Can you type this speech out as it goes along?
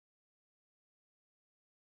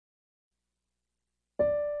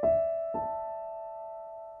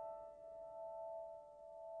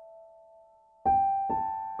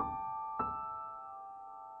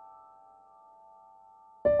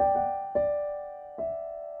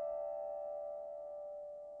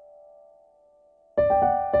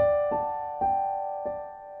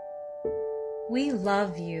We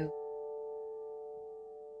love you.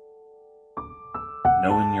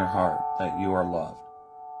 Know in your heart that you are loved.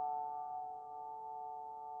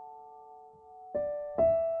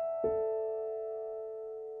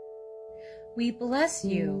 We bless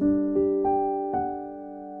you.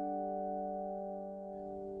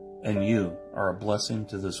 And you are a blessing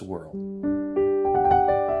to this world.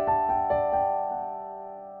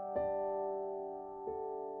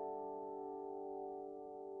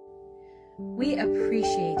 We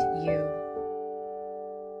appreciate you.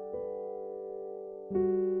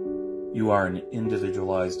 You are an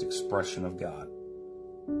individualized expression of God.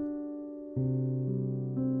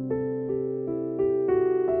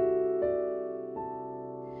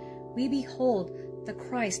 We behold the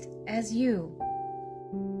Christ as you.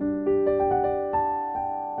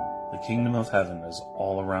 The kingdom of heaven is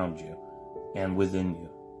all around you and within you.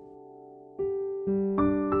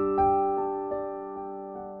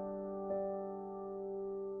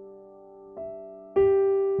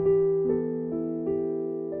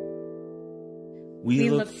 We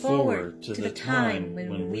look forward to the time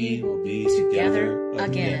when we will be together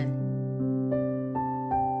again.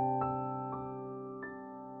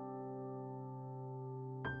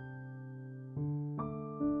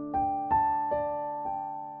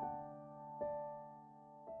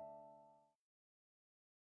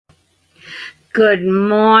 Good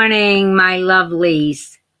morning, my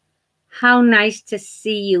lovelies. How nice to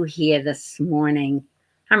see you here this morning.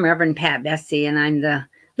 I'm Reverend Pat Bessie, and I'm the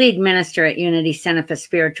lead minister at Unity Center for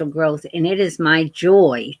Spiritual Growth, and it is my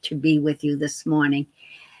joy to be with you this morning.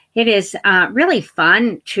 It is really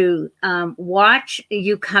fun to watch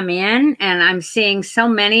you come in, and I'm seeing so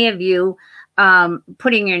many of you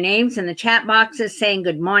putting your names in the chat boxes, saying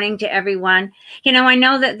good morning to everyone. You know, I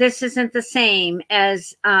know that this isn't the same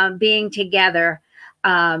as being together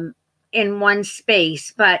in one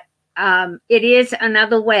space, but it is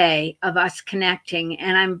another way of us connecting.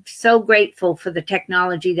 And I'm so grateful for the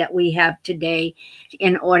technology that we have today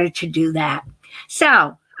in order to do that.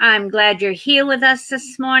 So I'm glad you're here with us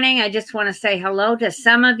this morning. I just want to say hello to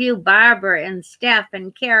some of you, Barbara and Steph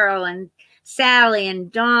and Carol and Sally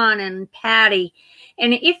and Dawn and Patty.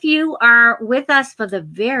 And if you are with us for the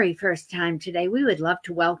very first time today, we would love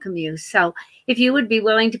to welcome you. So if you would be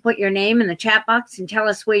willing to put your name in the chat box and tell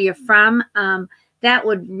us where you're from, that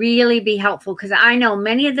would really be helpful, because I know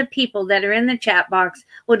many of the people that are in the chat box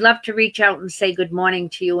would love to reach out and say good morning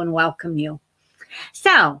to you and welcome you.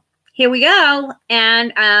 So here we go.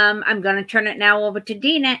 And I'm going to turn it now over to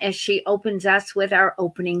Dina as she opens us with our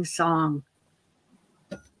opening song.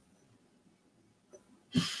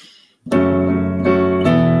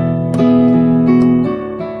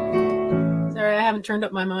 Sorry, I haven't turned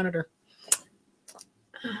up my monitor.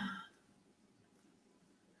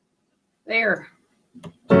 There.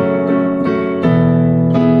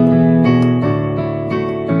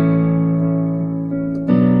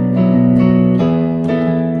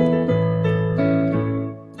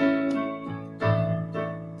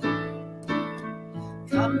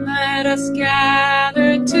 Come, let us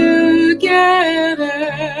gather together.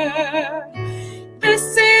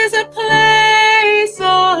 This is a place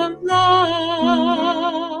of love.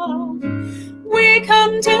 We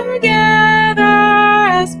come together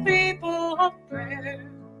as people of prayer.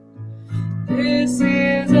 This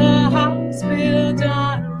is a house built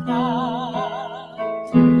on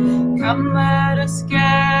love. Come, let us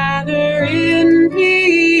gather in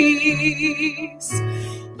peace.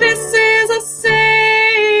 This is a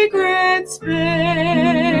sacred space.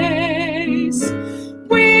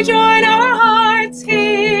 We join our hearts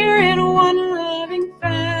here in one loving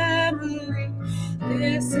family.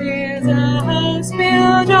 This is a house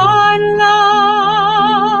built on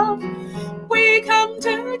love. We come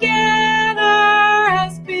together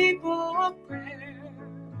as people of prayer.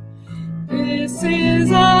 This is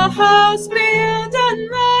a house built on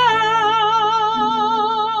love.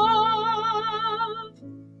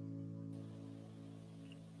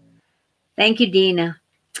 Thank you, Dina.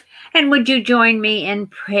 And would you join me in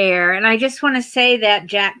prayer? And I just want to say that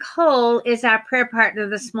Jack Cole is our prayer partner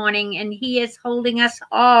this morning, and he is holding us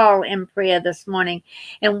all in prayer this morning.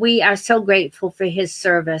 And we are so grateful for his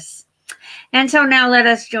service. And so now let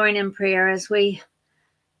us join in prayer as we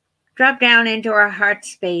drop down into our heart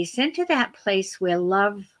space, into that place where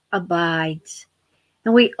love abides.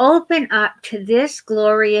 And we open up to this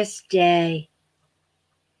glorious day.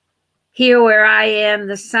 Here where I am,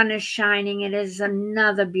 the sun is shining. It is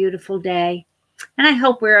another beautiful day. And I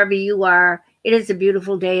hope wherever you are, it is a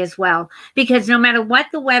beautiful day as well. Because no matter what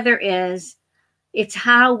the weather is, it's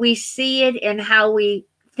how we see it and how we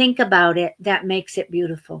think about it that makes it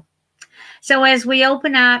beautiful. So as we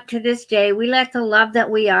open up to this day, we let the love that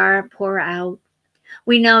we are pour out.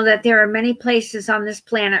 We know that there are many places on this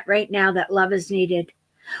planet right now that love is needed.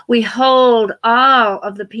 We hold all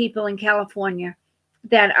of the people in California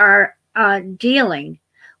that are dealing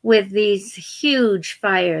with these huge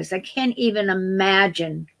fires. I can't even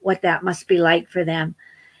imagine what that must be like for them.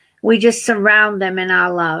 We just surround them in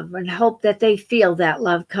our love and hope that they feel that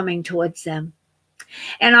love coming towards them.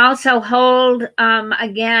 And also hold,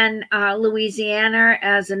 again, Louisiana,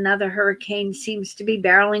 as another hurricane seems to be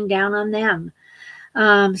barreling down on them.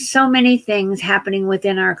 So many things happening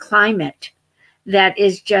within our climate that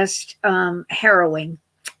is just harrowing.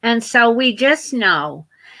 And so we just know,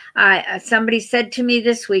 somebody said to me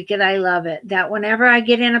this week, and I love it, that whenever I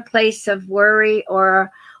get in a place of worry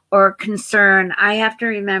or concern, I have to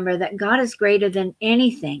remember that God is greater than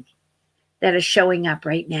anything that is showing up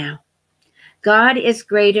right now. God is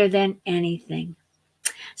greater than anything.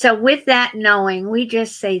 So with that knowing, we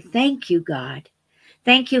just say, thank you, God.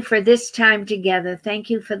 Thank you for this time together.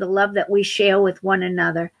 Thank you for the love that we share with one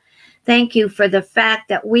another. Thank you for the fact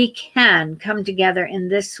that we can come together in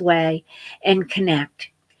this way and connect.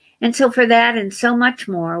 And so for that and so much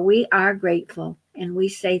more, we are grateful. And we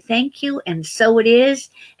say thank you, and so it is,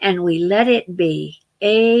 and we let it be.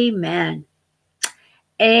 Amen.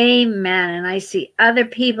 Amen. And I see other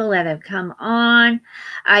people that have come on.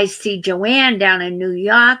 I see Joanne down in New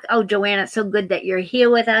York. Oh, Joanne, it's so good that you're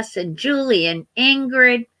here with us. And Julie and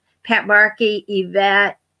Ingrid, Pat Barkey,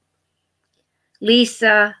 Yvette,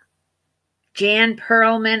 Lisa, Jan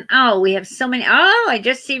Perlman. Oh, we have so many. Oh, I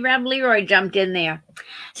just see Rev Leroy jumped in there.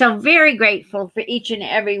 So I'm very grateful for each and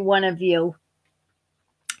every one of you.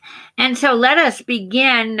 And so let us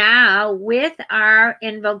begin now with our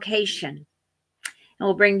invocation. And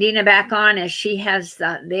we'll bring Dina back on as she has,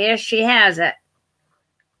 there she has it.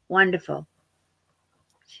 Wonderful.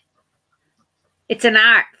 It's an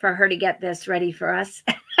art for her to get this ready for us.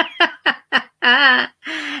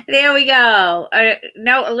 There we go.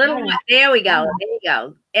 No, a little more. There we go. There you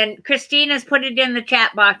go. And Christina's put it in the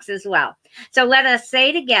chat box as well. So let us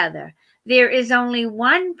say together, there is only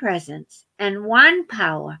one presence and one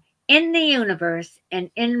power in the universe and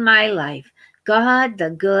in my life, God, the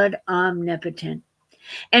good, omnipotent.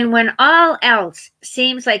 And when all else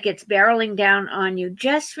seems like it's barreling down on you,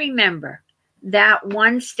 just remember that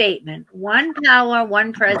one statement, one power,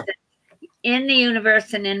 one presence in the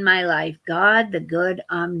universe and in my life, God, the good,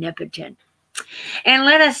 omnipotent. And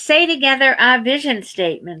let us say together our vision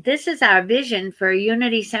statement. This is our vision for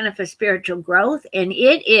Unity Center for Spiritual Growth, and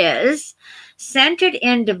it is centered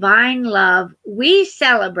in divine love. We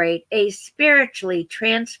celebrate a spiritually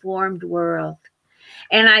transformed world.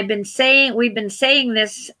 And we've been saying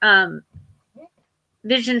this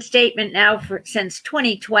vision statement now since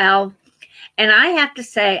 2012. And I have to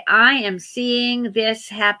say, I am seeing this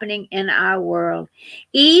happening in our world.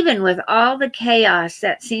 Even with all the chaos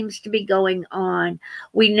that seems to be going on,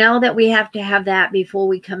 we know that we have to have that before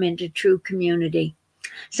we come into true community.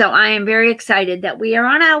 So I am very excited that we are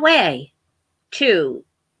on our way to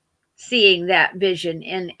seeing that vision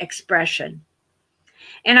in expression.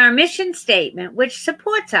 And our mission statement, which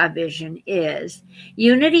supports our vision, is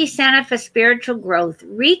Unity Center for Spiritual Growth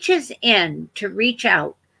reaches in to reach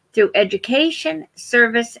out through education,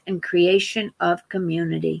 service, and creation of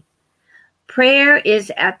community. Prayer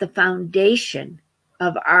is at the foundation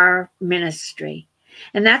of our ministry.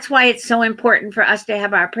 And that's why it's so important for us to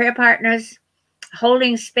have our prayer partners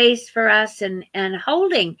holding space for us and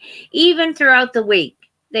holding, even throughout the week,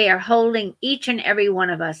 they are holding each and every one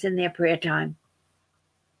of us in their prayer time.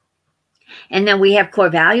 And then we have core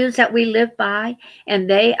values that we live by, and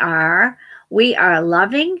we are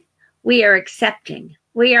loving, we are accepting,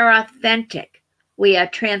 we are authentic, we are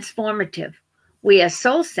transformative, we are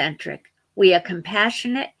soul-centric, we are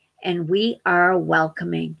compassionate, and we are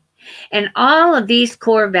welcoming. And all of these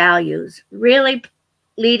core values really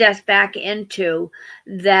lead us back into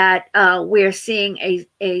that we're seeing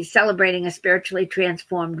a celebrating a spiritually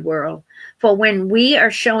transformed world. For when we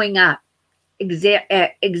are showing up,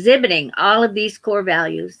 exhibiting all of these core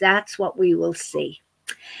values, that's what we will see.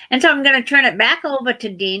 And so I'm going to turn it back over to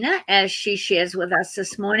Dina as she shares with us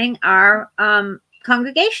this morning our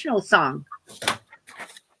congregational song.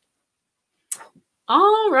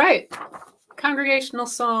 All right. Congregational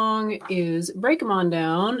song is Break 'Em On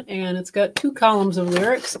Down, and it's got 2 columns of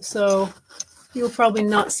lyrics, so you'll probably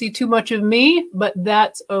not see too much of me, but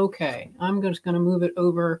that's okay. I'm just going to move it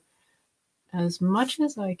over as much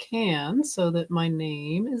as I can so that my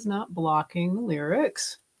name is not blocking the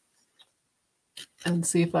lyrics. And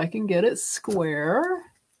see if I can get it square.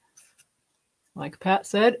 Like Pat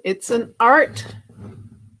said, it's an art.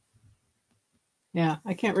 Yeah,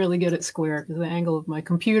 I can't really get it square because the angle of my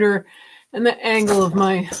computer and the angle of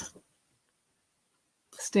my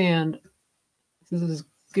stand, this is as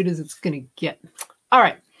good as it's going to get. All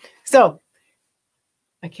right, so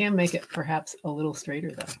I can make it perhaps a little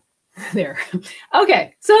straighter though. There.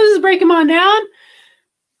 Okay, so this is Break 'em On Down.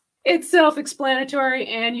 It's self-explanatory,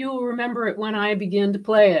 and you will remember it when I begin to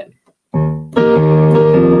play it.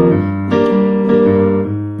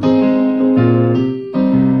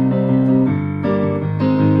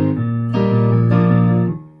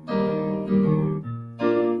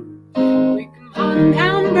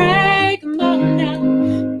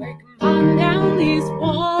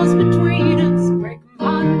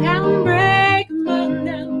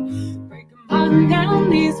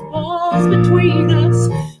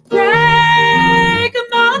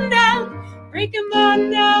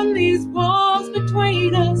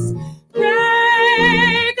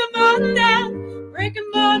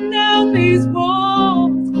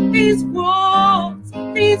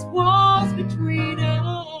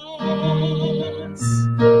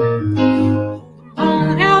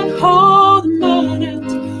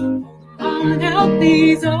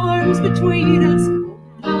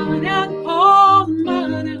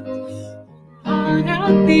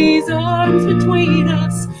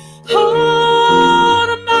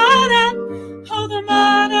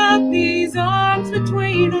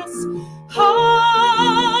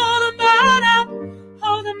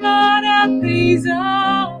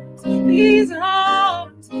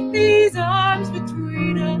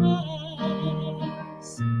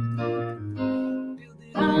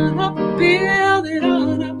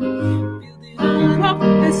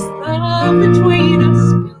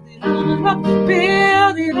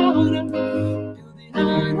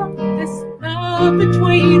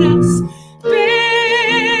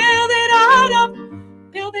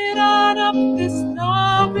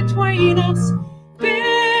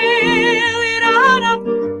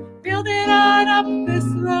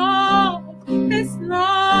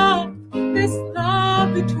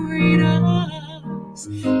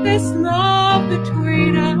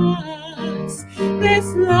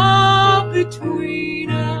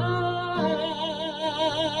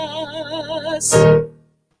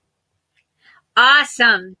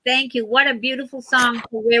 Awesome. Thank you. What a beautiful song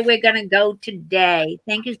for where we're going to go today.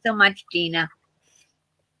 Thank you so much, Gina.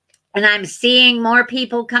 And I'm seeing more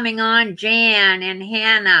people coming on, Jan and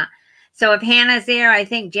Hannah. So if Hannah's there, I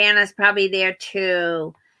think Jana's probably there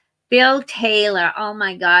too. Bill Taylor. Oh,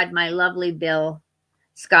 my God, my lovely Bill.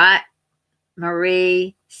 Scott,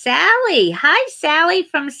 Marie, Sally. Hi, Sally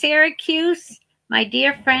from Syracuse. My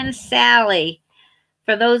dear friend, Sally.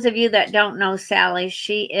 For those of you that don't know Sally,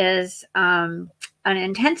 she is an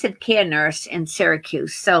intensive care nurse in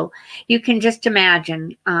Syracuse. So you can just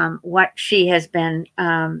imagine what she has been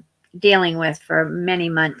dealing with for many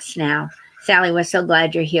months now. Sally, we're so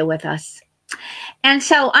glad you're here with us. And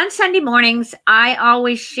so on Sunday mornings, I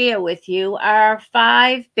always share with you our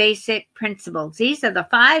 5 basic principles. These are the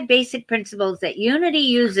 5 basic principles that Unity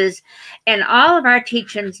uses, and all of our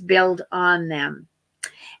teachings build on them.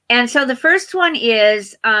 And so the first one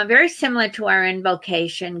is very similar to our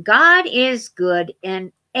invocation. God is good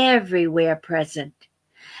and everywhere present.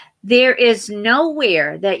 There is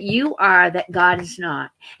nowhere that you are that God is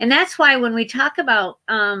not. And that's why when we talk about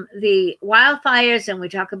the wildfires and we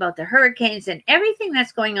talk about the hurricanes and everything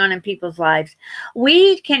that's going on in people's lives,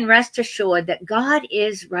 we can rest assured that God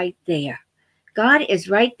is right there. God is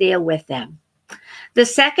right there with them. The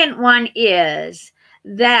second one is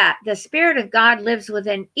that the Spirit of God lives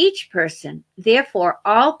within each person. Therefore,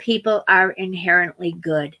 all people are inherently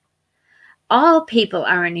good. All people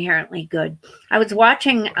are inherently good. I was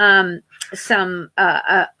watching some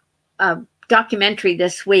documentary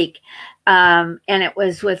this week, and it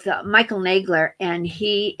was with Michael Nagler, and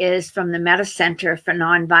he is from the Metta Center for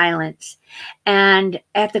Nonviolence. And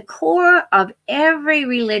at the core of every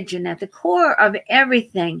religion, at the core of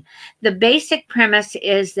everything, the basic premise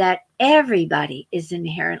is that everybody is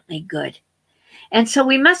inherently good. And so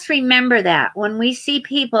we must remember that when we see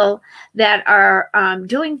people that are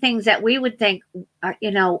doing things that we would think,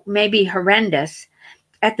 may be horrendous,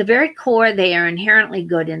 at the very core, they are inherently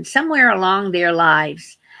good. And somewhere along their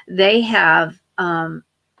lives, they have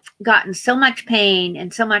gotten so much pain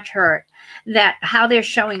and so much hurt that how they're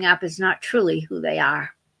showing up is not truly who they are.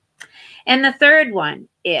 And the third one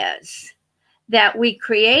is that we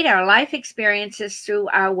create our life experiences through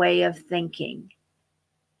our way of thinking.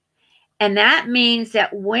 And that means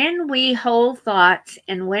that when we hold thoughts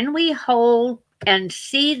and when we hold and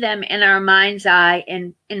see them in our mind's eye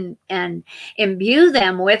and imbue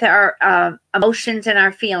them with our emotions and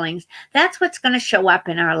our feelings, that's what's going to show up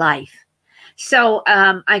in our life. So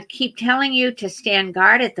I keep telling you to stand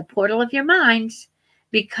guard at the portal of your minds,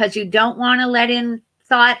 because you don't want to let in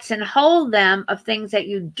thoughts and hold them of things that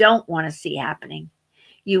you don't want to see happening.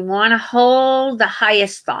 You want to hold the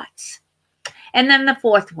highest thoughts. And then the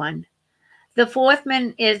fourth one. The fourth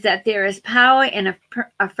one is that there is power in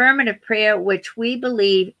affirmative prayer, which we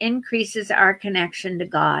believe increases our connection to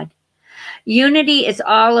God. Unity is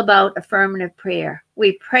all about affirmative prayer.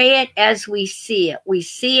 We pray it as we see it. We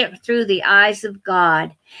see it through the eyes of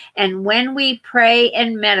God. And when we pray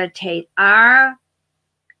and meditate, our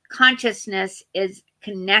consciousness is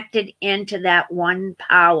connected into that one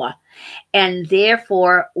power. And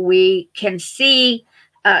therefore, we can see,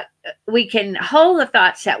 we can hold the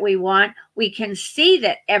thoughts that we want. We can see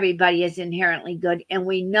that everybody is inherently good. And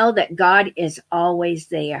we know that God is always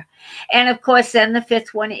there. And of course, then the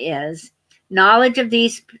fifth one is knowledge of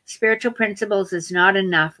these spiritual principles is not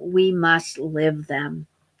enough. We must live them.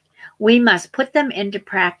 We must put them into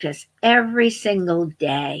practice every single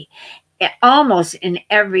day, almost in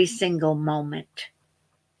every single moment.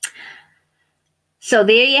 So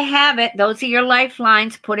there you have it. Those are your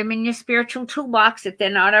lifelines. Put them in your spiritual toolbox if they're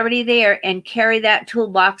not already there, and carry that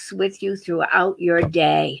toolbox with you throughout your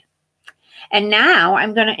day. And now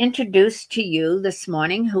I'm going to introduce to you this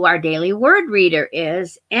morning who our daily word reader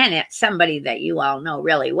is, and it's somebody that you all know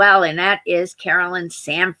really well, and that is Carolyn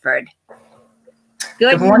Sanford.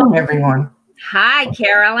 Good morning, everyone. Hi,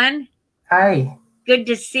 Carolyn. Hi. Good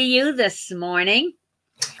to see you this morning.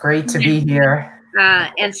 Great to be here.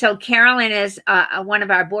 And so Carolyn is one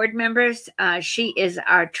of our board members. She is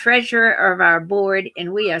our treasurer of our board,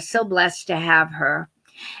 and we are so blessed to have her.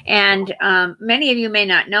 And many of you may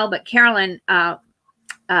not know, but Carolyn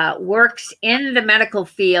works in the medical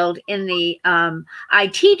field in the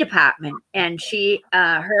IT department, and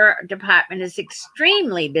her department is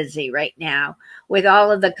extremely busy right now with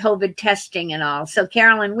all of the COVID testing and all. So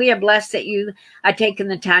Carolyn, we are blessed that you are taking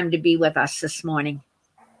the time to be with us this morning.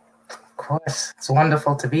 Of course, it's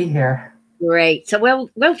wonderful to be here. Great. So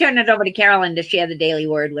we'll turn it over to Carolyn to share the daily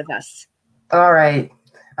word with us. All right.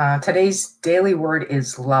 Today's daily word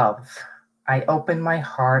is love. I open my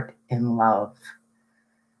heart in love.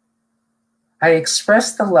 I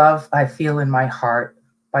express the love I feel in my heart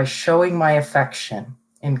by showing my affection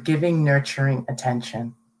and giving nurturing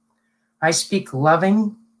attention. I speak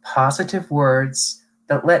loving, positive words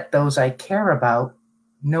that let those I care about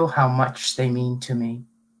know how much they mean to me.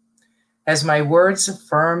 As my words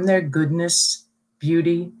affirm their goodness,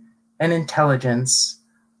 beauty, and intelligence,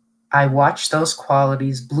 I watch those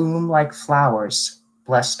qualities bloom like flowers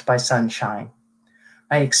blessed by sunshine.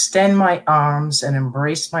 I extend my arms and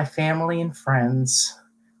embrace my family and friends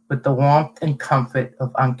with the warmth and comfort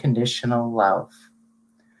of unconditional love.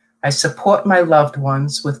 I support my loved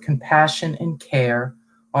ones with compassion and care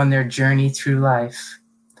on their journey through life.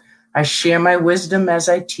 I share my wisdom as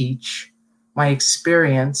I teach, my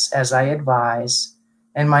experience as I advise,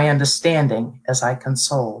 and my understanding as I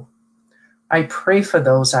console. I pray for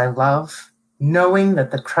those I love, knowing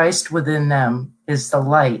that the Christ within them is the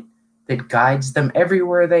light that guides them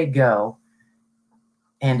everywhere they go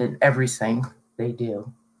and in everything they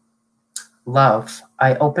do. Love,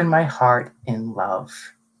 I open my heart in love.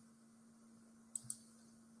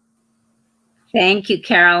 Thank you,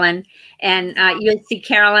 Carolyn. And you'll see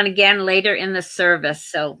Carolyn again later in the service.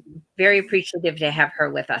 So very appreciative to have her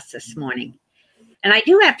with us this morning. And I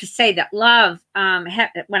do have to say that love,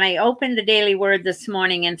 when I opened the daily word this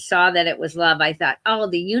morning and saw that it was love, I thought, oh,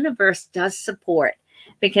 the universe does support,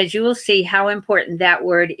 because you will see how important that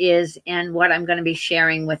word is and what I'm going to be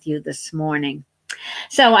sharing with you this morning.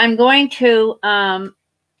 So I'm going to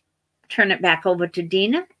turn it back over to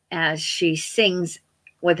Dina as she sings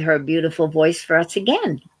with her beautiful voice for us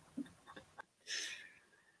again.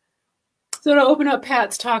 So to open up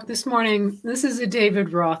Pat's talk this morning, this is a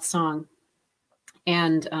David Roth song.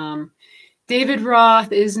 And David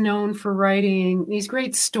Roth is known for writing these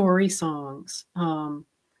great story songs.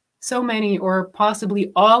 So many, or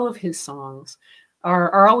possibly all of his songs,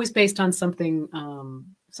 are always based on something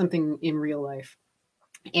in real life.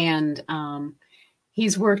 And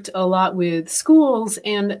he's worked a lot with schools,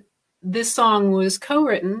 and this song was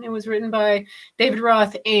co-written. It was written by David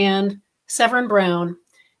Roth and Severin Brown.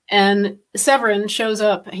 And Severin shows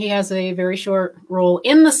up. He has a very short role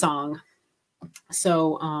in the song.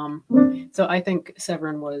 So I think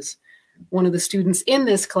Severin was one of the students in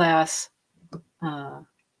this class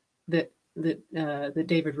that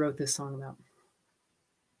David wrote this song about.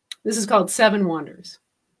 This is called Seven Wonders.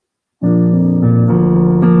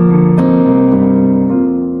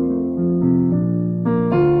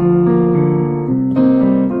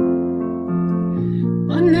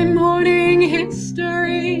 Monday morning,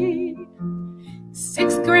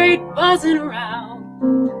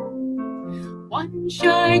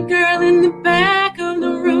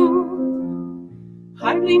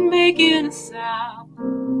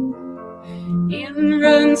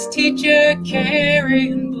 science teacher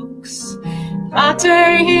carrying books,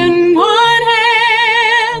 latte in one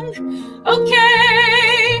hand.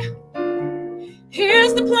 Okay,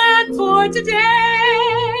 here's the plan for today.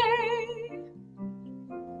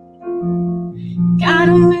 Got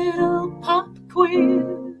a little pop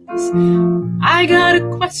quiz. I got a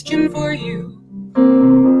question for you.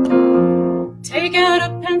 Take out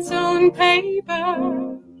a pencil and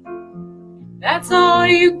paper. That's all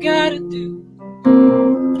you gotta do.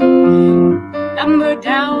 Number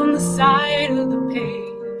down the side of the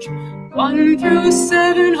page, 1 through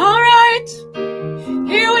 7. All right,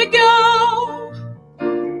 here we go.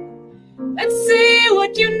 Let's see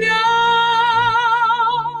what you know.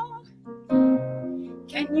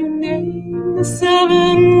 Can you name the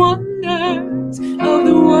 7 wonders of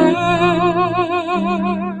the world?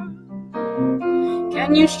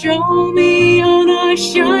 Can you show me on a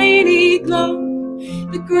shiny globe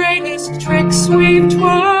the greatest tricks we've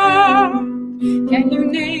twirled? Can you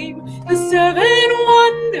name the 7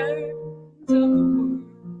 wonders of the world?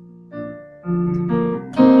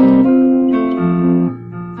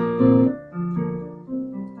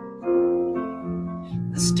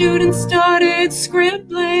 The students started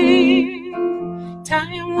scribbling.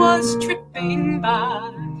 Time was tripping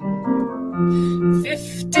by.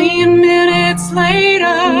 15 minutes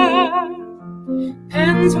later,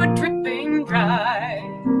 pens were dripping dry.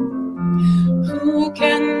 Who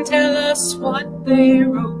can tell us what they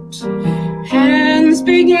wrote? Hands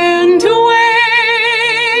began to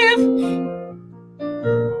wave.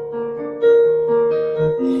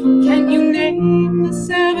 Can you name the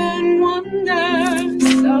 7 wonders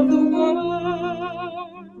of the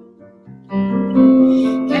world?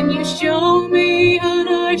 Can you show me on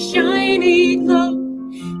a shiny globe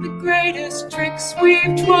the greatest tricks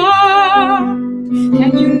we've twirled?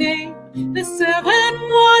 Can you name the 7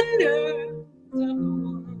 wonders of the world?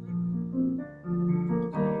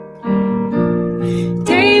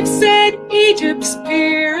 Dave said Egypt's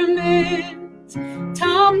pyramids.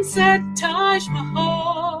 Tom said Taj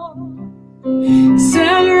Mahal.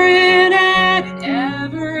 Severin added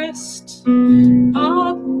Everest.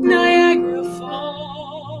 Up Niagara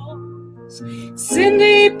Falls.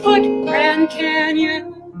 Cindy put Grand Canyon.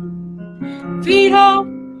 Vito,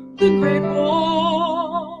 the Great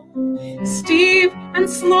Wall. Steve and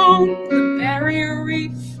Sloan, the Barrier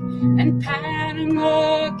Reef and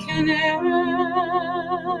Panama Canal.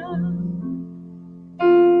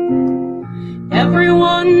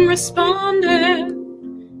 Everyone responded,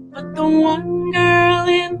 but the one girl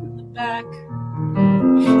in the back,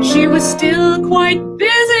 she was still quite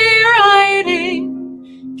busy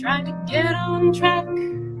writing, trying to get on track.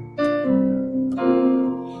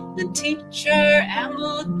 The teacher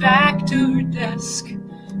ambled back to her desk.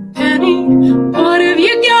 Penny, what have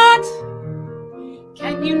you got?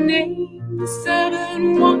 Can you name the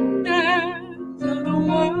 7 wonders of the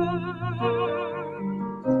world?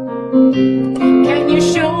 Can you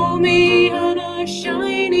show me on a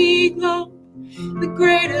shiny globe the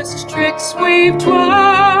greatest tricks we've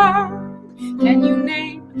twirled? Can you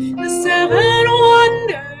name the 7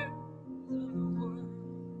 wonders of the world?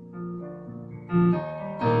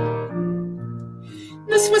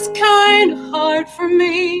 This was kind of hard for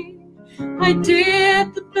me. I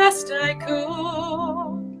did the best I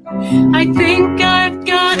could. I think I've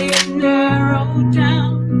got it narrowed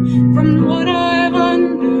down from what I've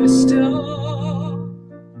understood.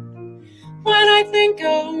 When I think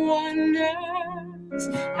of wonders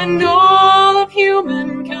and all of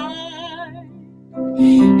humankind,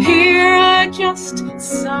 here are just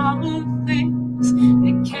some of the things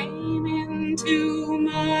that came into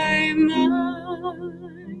my mind.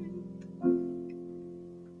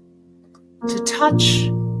 To touch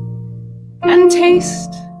and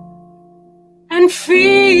taste and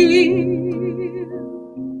feel,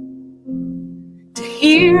 to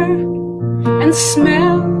hear and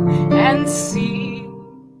smell and see,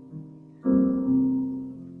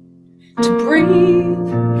 to breathe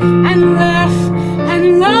and laugh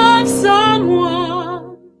and love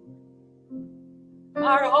someone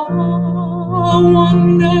are all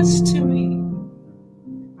wonders to me.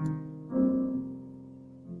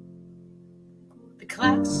 The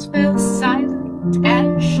class fell silent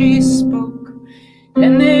as she spoke,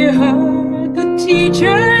 and they heard the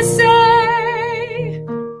teacher say,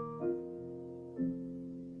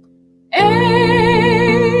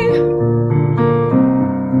 "Hey,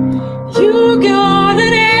 you got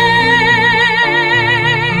an A.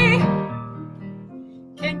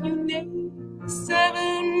 Can you name the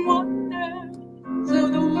 7 wonders of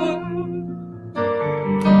the world?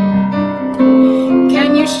 Can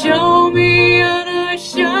you show me on a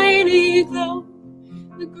shiny globe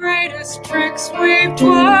the endless tricks we've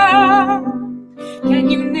twirled. Can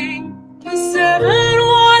you name the 7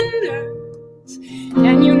 wonders?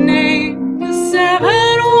 Can you name the 7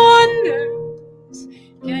 wonders?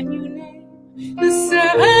 Can you name the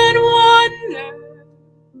 7 wonders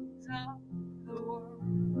of the world?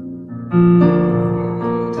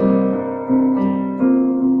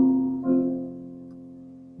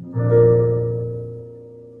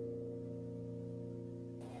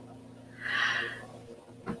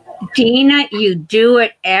 Dina, you do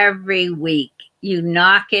it every week. You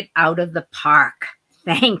knock it out of the park.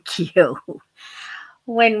 Thank you.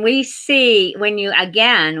 When you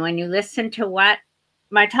listen to what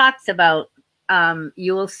my talk's about,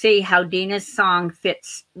 you will see how Dina's song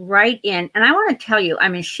fits right in. And I want to tell you, I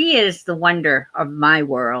mean, she is the wonder of my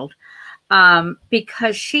world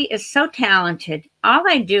because she is so talented. All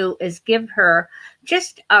I do is give her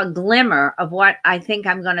just a glimmer of what I think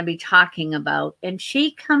I'm going to be talking about. And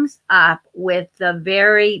she comes up with the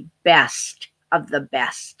very best of the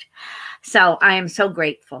best. So I am so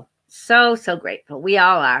grateful. So grateful. We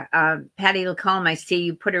all are. Patty Lacombe, I see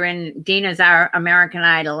you put her in. Dina's our American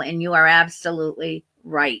Idol, and you are absolutely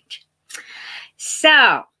right.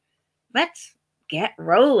 So let's get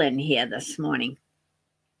rolling here this morning.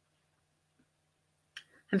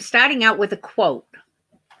 I'm starting out with a quote.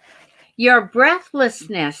 Your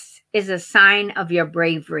breathlessness is a sign of your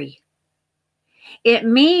bravery. It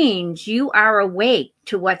means you are awake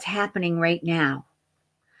to what's happening right now.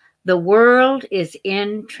 The world is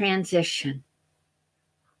in transition.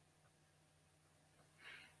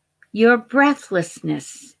 Your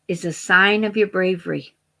breathlessness is a sign of your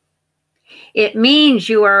bravery. It means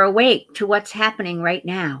you are awake to what's happening right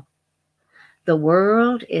now. The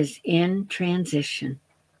world is in transition.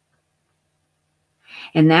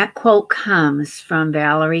 And that quote comes from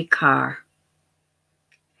Valerie Carr.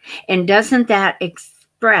 And doesn't that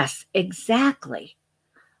express exactly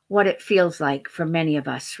what it feels like for many of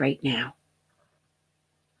us right now?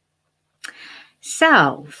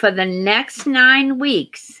 So for the next 9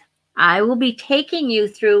 weeks, I will be taking you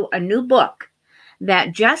through a new book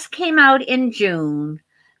that just came out in June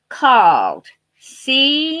called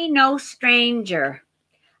See No Stranger,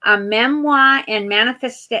 a memoir and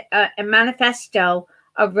manifesto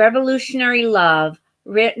of revolutionary love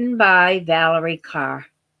written by Valerie Carr.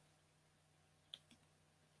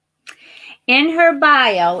 In her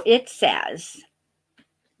bio, it says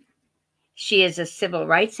she is a civil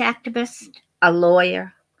rights activist, a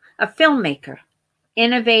lawyer, a filmmaker,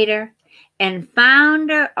 innovator, and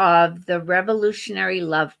founder of the Revolutionary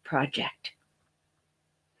Love Project.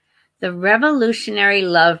 The Revolutionary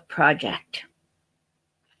Love Project.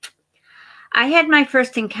 I had my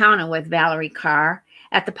first encounter with Valerie Carr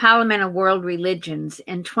at the Parliament of World Religions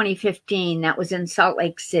in 2015. That was in Salt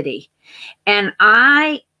Lake City. And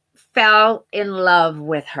I fell in love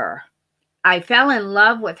with her. I fell in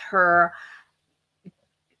love with her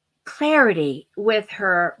clarity, with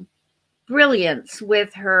her brilliance,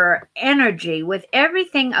 with her energy, with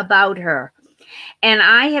everything about her. And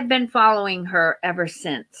I have been following her ever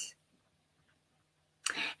since.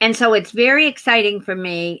 And so it's very exciting for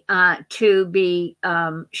me to be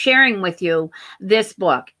sharing with you this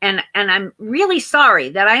book. And I'm really sorry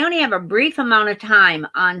that I only have a brief amount of time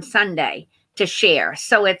on Sunday to share.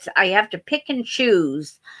 So I have to pick and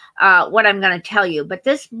choose what I'm going to tell you. But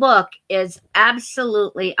this book is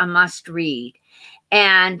absolutely a must read.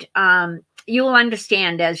 And you will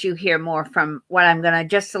understand as you hear more from what I'm going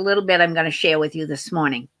to share with you this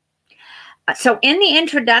morning. So in the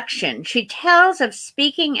introduction, she tells of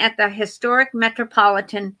speaking at the historic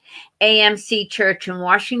Metropolitan AMC Church in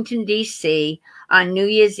Washington, D.C. on New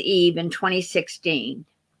Year's Eve in 2016.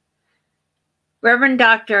 Reverend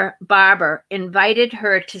Dr. Barber invited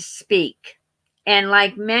her to speak, and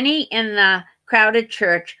like many in the crowded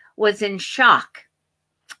church, was in shock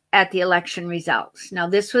at the election results. Now,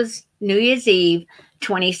 this was New Year's Eve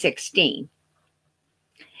 2016.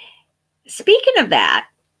 Speaking of that,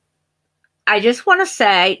 I just want to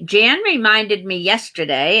say, Jan reminded me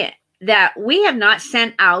yesterday that we have not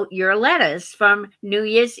sent out your letters from New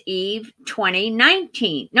Year's Eve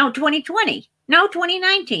 2019. No, 2020. No,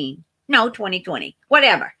 2019. No, 2020.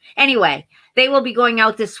 Whatever. Anyway, they will be going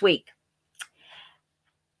out this week.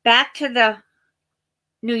 Back to the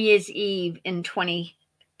New Year's Eve in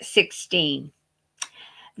 2016.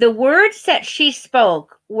 The words that she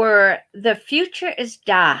spoke were, the future is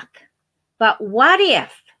dark, but what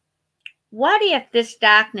if this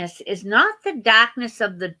darkness is not the darkness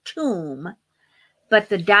of the tomb, but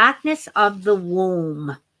the darkness of the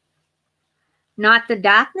womb? Not the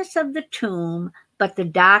darkness of the tomb, but the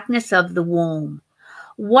darkness of the womb.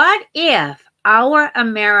 What if our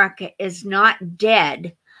America is not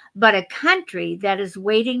dead, but a country that is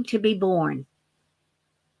waiting to be born?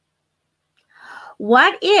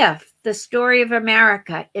 What if the story of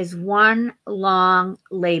America is one long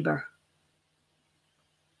labor?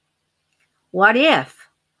 What if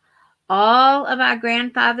all of our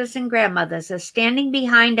grandfathers and grandmothers are standing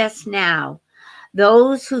behind us now,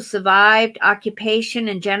 those who survived occupation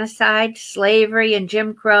and genocide, slavery and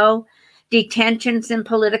Jim Crow, detentions and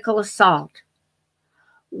political assault?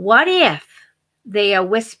 What if they are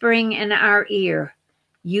whispering in our ear,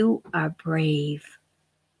 "You are brave.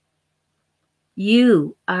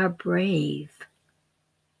 You are brave"?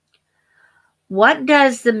 What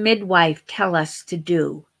does the midwife tell us to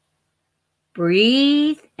do?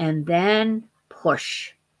 Breathe and then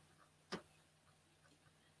push.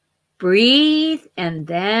 Breathe and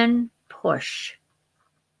then push.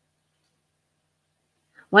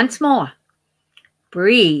 Once more.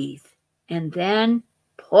 Breathe and then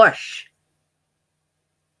push.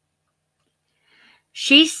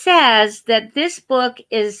 She says that this book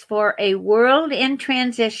is for a world in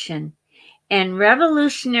transition, and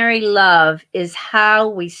revolutionary love is how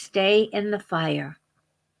we stay in the fire.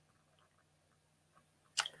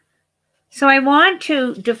 So I want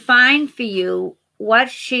to define for you what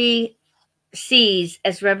she sees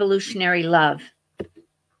as revolutionary love.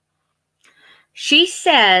 She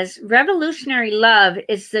says revolutionary love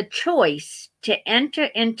is the choice to enter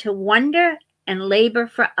into wonder and labor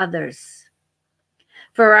for others,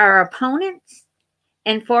 for our opponents,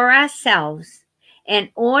 and for ourselves in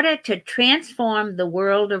order to transform the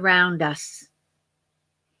world around us.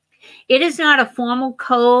 It is not a formal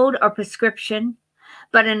code or prescription,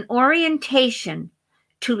 but an orientation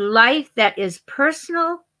to life that is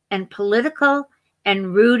personal and political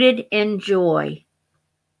and rooted in joy.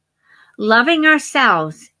 Loving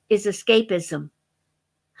ourselves is escapism.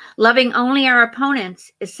 Loving only our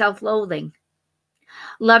opponents is self-loathing.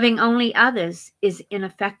 Loving only others is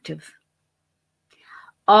ineffective.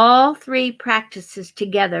 All three practices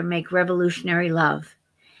together make revolutionary love,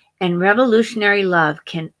 and revolutionary love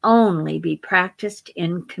can only be practiced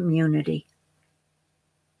in community.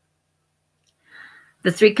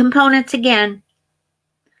 The three components again.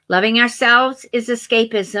 Loving ourselves is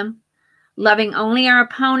escapism. Loving only our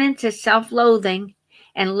opponents is self-loathing.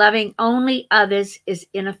 And loving only others is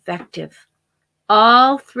ineffective.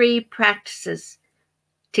 All three practices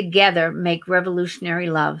together make revolutionary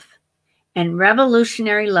love. And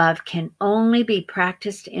revolutionary love can only be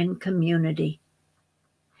practiced in community.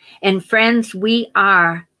 And friends, we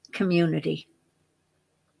are community.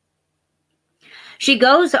 She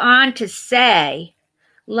goes on to say,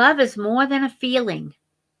 love is more than a feeling.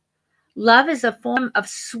 Love is a form of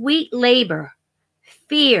sweet labor,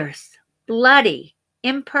 fierce, bloody,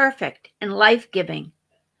 imperfect, and life-giving.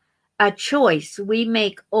 A choice we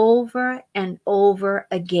make over and over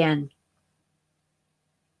again.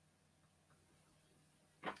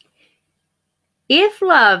 If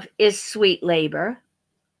love is sweet labor,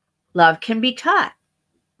 love can be taught,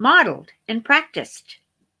 modeled, and practiced.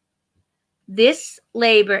 This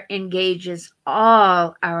labor engages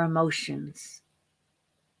all our emotions.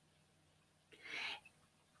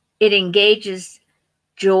 It engages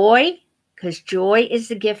joy, because joy is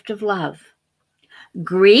the gift of love.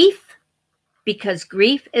 Grief, because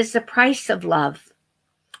grief is the price of love.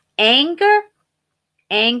 Anger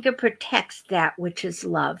protects that which is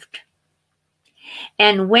loved.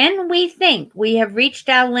 And when we think we have reached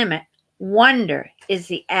our limit, wonder is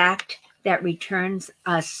the act that returns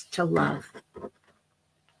us to love.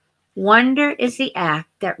 Wonder is the act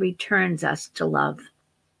that returns us to love.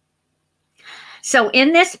 So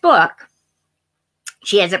in this book,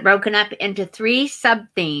 she has it broken up into 3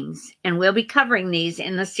 sub-themes, and we'll be covering these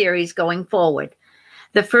in the series going forward.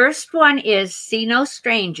 The first one is See No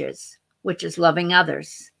Strangers, which is loving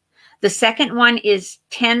others. The second one is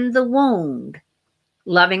Tend the Wound,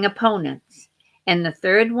 loving opponents. And the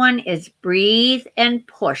third one is Breathe and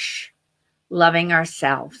Push, loving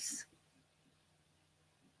ourselves.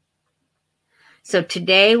 So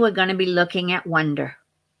today we're going to be looking at wonder.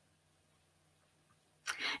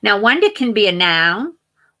 Now, wonder can be a noun,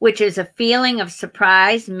 which is a feeling of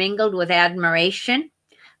surprise mingled with admiration,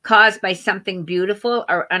 caused by something beautiful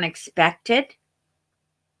or unexpected.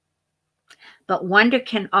 But wonder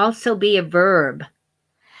can also be a verb,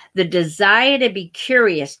 the desire to be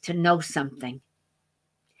curious to know something.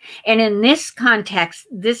 And in this context,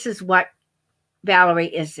 this is what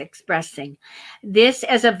Valerie is expressing. This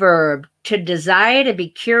as a verb, to desire to be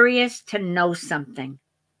curious to know something.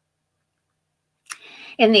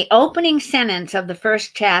 In the opening sentence of the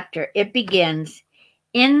first chapter, it begins,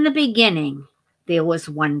 "In the beginning, there was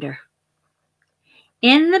wonder."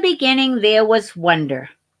 In the beginning, there was wonder.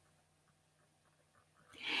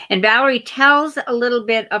 And Valerie tells a little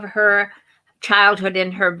bit of her childhood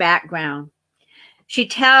and her background. She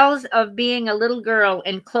tells of being a little girl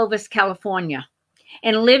in Clovis, California,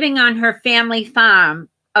 and living on her family farm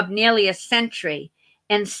of nearly a century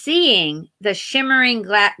and seeing the shimmering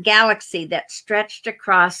galaxy that stretched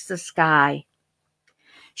across the sky.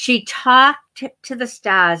 She talked to the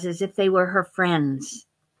stars as if they were her friends.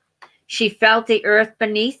 She felt the earth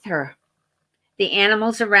beneath her, the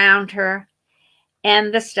animals around her,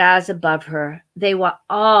 and the stars above her. They were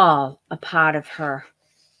all a part of her.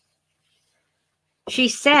 She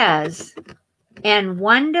says, and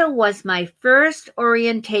wonder was my first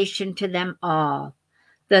orientation to them all,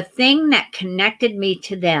 the thing that connected me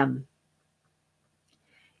to them.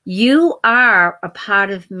 You are a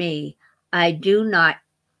part of me I do not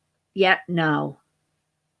yet know.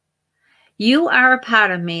 You are a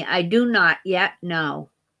part of me I do not yet know.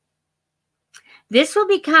 This will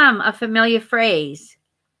become a familiar phrase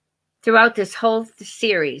throughout this whole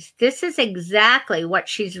series. This is exactly what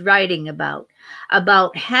she's writing about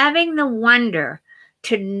having the wonder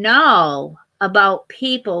to know about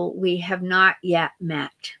people we have not yet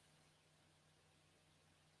met.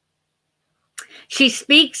 She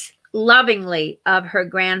speaks lovingly of her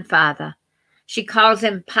grandfather. She calls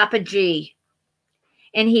him Papa G,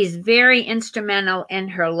 and he's very instrumental in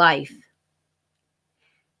her life.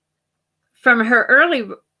 From her early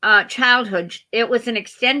childhood, it was an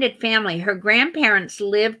extended family. Her grandparents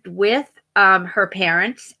lived with her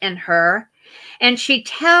parents and her, and she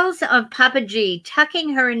tells of Papa G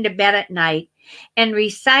tucking her into bed at night and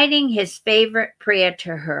reciting his favorite prayer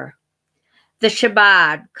to her, the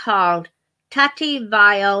Shabbat called Tati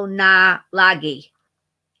Vayo Na Lagi,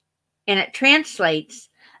 and it translates,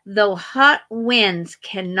 though hot winds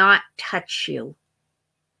cannot touch you.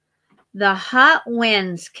 The hot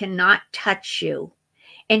winds cannot touch you.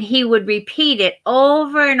 And he would repeat it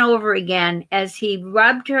over and over again as he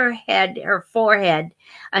rubbed her forehead,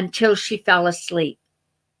 until she fell asleep.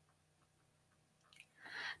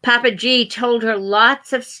 Papa G told her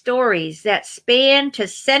lots of stories that spanned to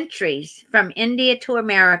centuries from India to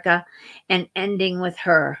America and ending with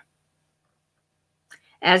her.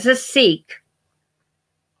 As a Sikh,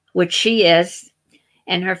 which she is,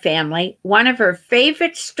 and her family, one of her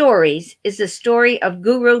favorite stories is the story of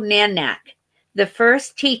Guru Nanak, the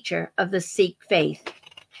first teacher of the Sikh faith.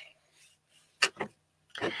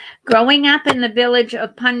 Growing up in the village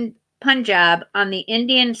of Punjab on the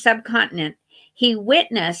Indian subcontinent, he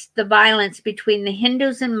witnessed the violence between the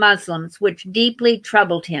Hindus and Muslims, which deeply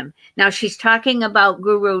troubled him. Now, she's talking about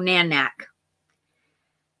Guru Nanak.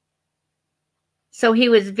 So he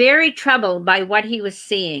was very troubled by what he was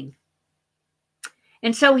seeing.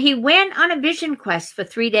 And so he went on a vision quest for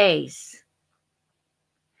 3 days.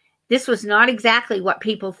 This was not exactly what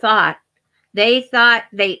people thought. They thought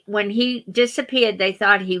when he disappeared, they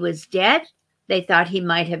thought he was dead. They thought he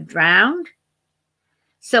might have drowned.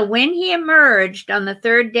 So when he emerged on the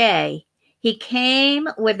 3rd day, he came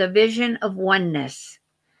with a vision of oneness,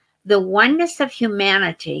 the oneness of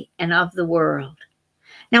humanity and of the world.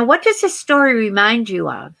 Now, what does this story remind you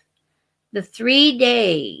of? The 3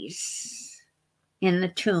 days in the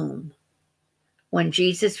tomb when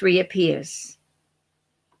Jesus reappears.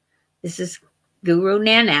 This is Guru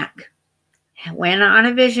Nanak went on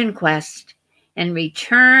a vision quest and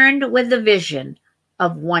returned with the vision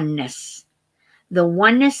of oneness, the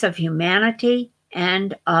oneness of humanity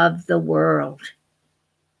and of the world.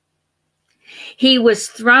 He was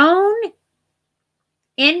thrown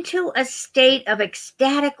into a state of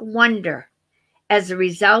ecstatic wonder as a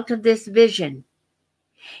result of this vision.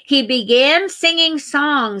 He began singing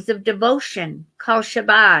songs of devotion called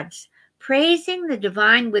Shabads, praising the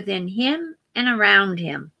divine within him and around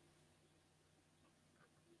him.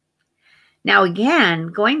 Now again,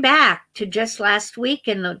 going back to just last week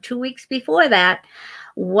and the 2 weeks before that,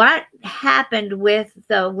 what happened with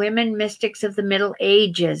the women mystics of the Middle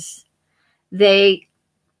Ages? They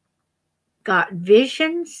got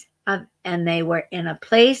visions and they were in a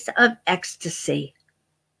place of ecstasy.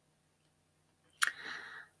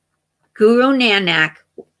 Guru Nanak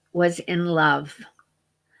was in love.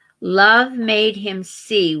 Love made him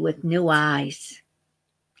see with new eyes.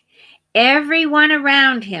 Everyone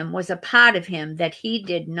around him was a part of him that he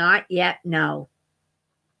did not yet know.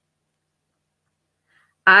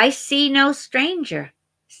 I see no stranger,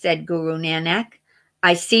 said Guru Nanak.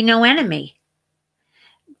 I see no enemy.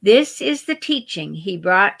 This is the teaching he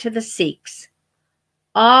brought to the Sikhs.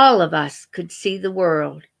 All of us could see the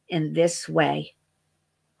world in this way.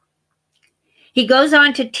 He goes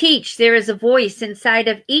on to teach there is a voice inside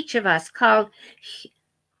of each of us called,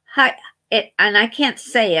 and I can't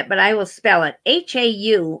say it, but I will spell it,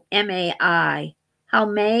 Haumai.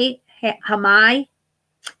 Haumai.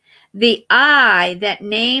 The I that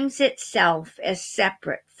names itself as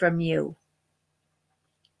separate from you.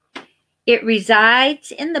 It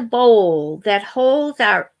resides in the bowl that holds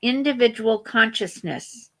our individual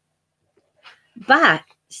consciousness. But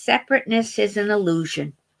separateness is an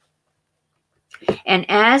illusion. And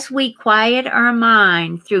as we quiet our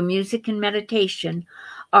mind through music and meditation,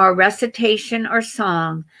 or recitation or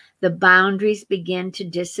song, the boundaries begin to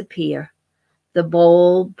disappear. The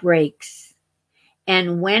bowl breaks.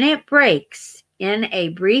 And when it breaks, in a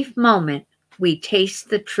brief moment, we taste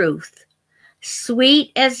the truth.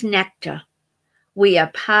 Sweet as nectar, we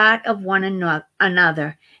are part of one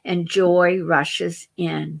another, and joy rushes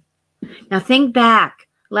in. Now think back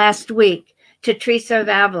last week to Teresa of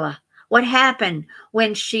Avila. What happened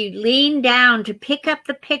when she leaned down to pick up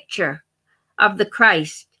the picture of the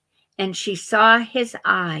Christ, and she saw his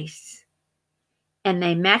eyes, and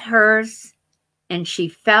they met hers, and she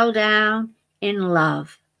fell down in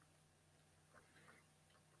love.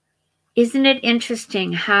 Isn't it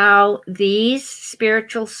interesting how these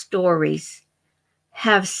spiritual stories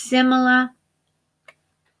have similar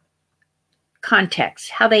contexts,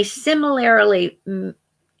 how they similarly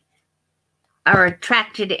are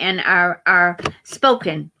attracted and are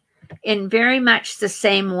spoken in very much the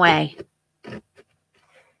same way.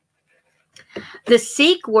 The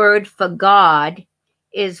Sikh word for God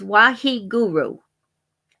is Waheguru.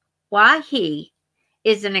 Wahi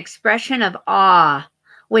is an expression of awe,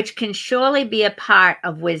 which can surely be a part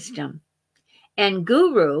of wisdom. And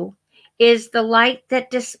Guru is the light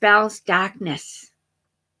that dispels darkness.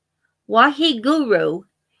 Waheguru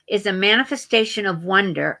is a manifestation of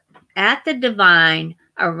wonder at the divine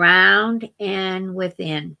around and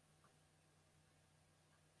within.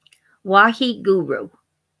 Waheguru,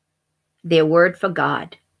 their word for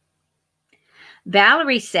God.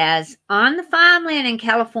 Valerie says, on the farmland in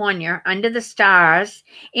California, under the stars,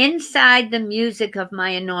 inside the music of my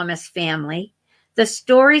enormous family, the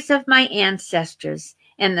stories of my ancestors,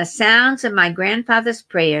 and the sounds of my grandfather's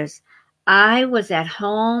prayers, I was at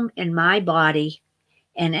home in my body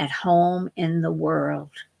and at home in the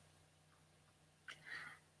world.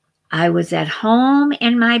 I was at home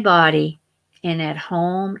in my body and at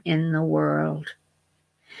home in the world.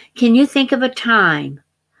 Can you think of a time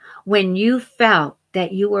when you felt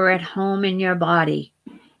that you were at home in your body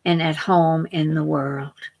and at home in the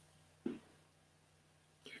world?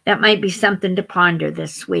 That might be something to ponder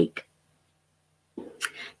this week.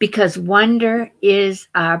 Because wonder is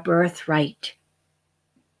our birthright.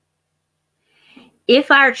 If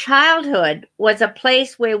our childhood was a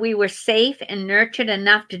place where we were safe and nurtured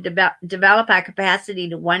enough to develop our capacity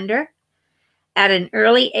to wonder, at an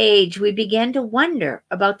early age, we began to wonder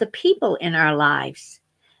about the people in our lives,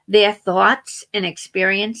 their thoughts and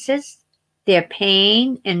experiences, their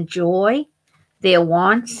pain and joy, their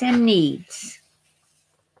wants and needs.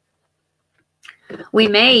 We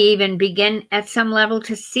may even begin at some level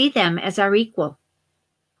to see them as our equal.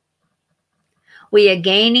 We are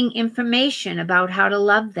gaining information about how to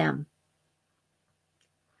love them.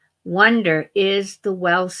 Wonder is the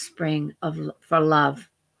wellspring for love.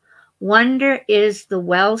 Wonder is the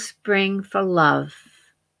wellspring for love.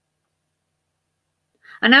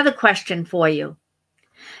 Another question for you.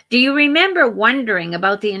 Do you remember wondering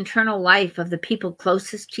about the internal life of the people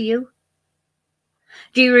closest to you?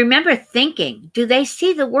 Do you remember thinking, do they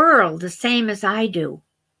see the world the same as I do?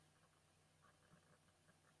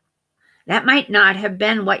 That might not have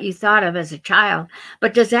been what you thought of as a child,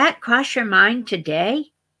 but does that cross your mind today?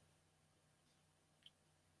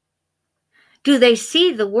 Do they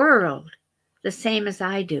see the world the same as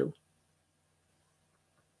I do?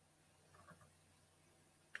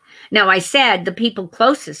 Now, I said the people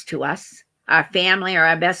closest to us, our family or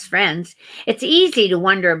our best friends, it's easy to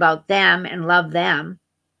wonder about them and love them.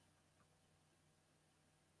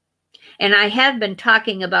 And I have been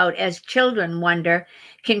talking about as children wonder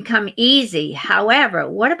can come easy. However,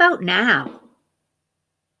 what about now?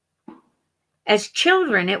 As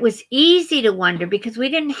children, it was easy to wonder because we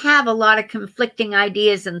didn't have a lot of conflicting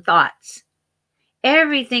ideas and thoughts.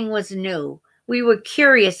 Everything was new. We were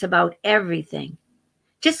curious about everything.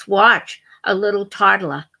 Just watch a little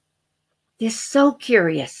toddler. They're so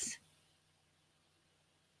curious.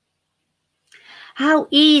 How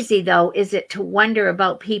easy, though, is it to wonder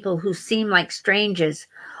about people who seem like strangers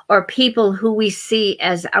or people who we see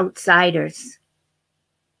as outsiders?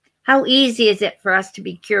 How easy is it for us to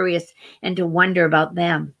be curious and to wonder about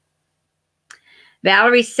them?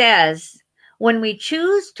 Valerie says, When we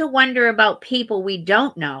choose to wonder about people we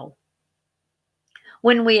don't know,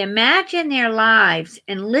 when we imagine their lives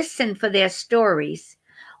and listen for their stories,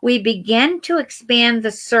 we begin to expand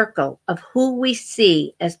the circle of who we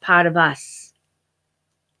see as part of us.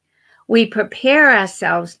 We prepare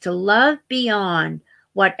ourselves to love beyond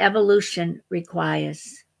what evolution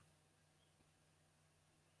requires.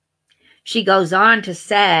 She goes on to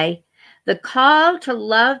say, the call to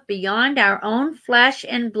love beyond our own flesh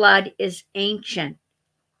and blood is ancient.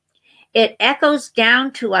 It echoes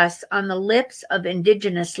down to us on the lips of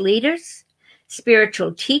indigenous leaders,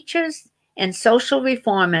 spiritual teachers, and social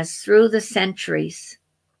reformers through the centuries.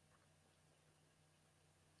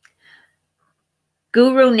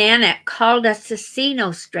 Guru Nanak called us to see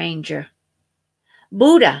no stranger.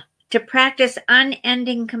 Buddha, to practice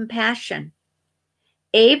unending compassion.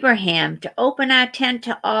 Abraham, to open our tent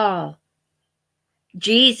to all.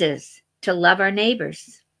 Jesus, to love our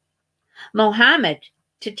neighbors. Mohammed,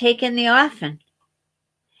 to take in the orphan.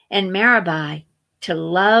 And Mirabai, to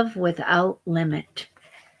love without limit.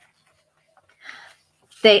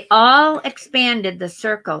 They all expanded the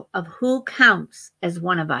circle of who counts as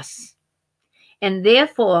one of us, and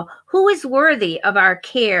therefore who is worthy of our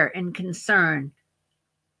care and concern.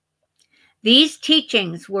 These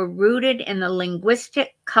teachings were rooted in the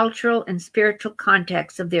linguistic, cultural, and spiritual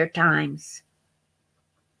context of their times.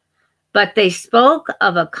 But they spoke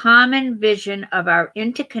of a common vision of our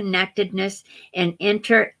interconnectedness and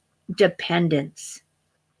interdependence.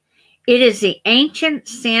 It is the ancient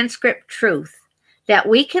Sanskrit truth that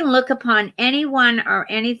we can look upon anyone or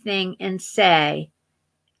anything and say,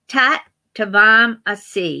 Tat Tavam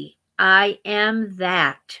Asi, I am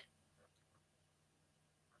that.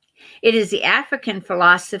 It is the African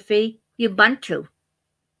philosophy, Ubuntu.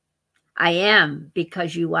 I am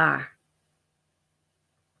because you are.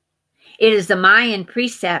 It is the Mayan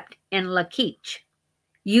precept in Lakich,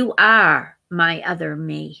 you are my other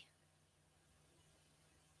me.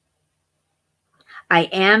 I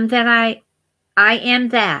am that I am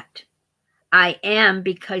that. I am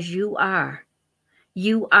because you are.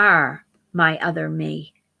 You are my other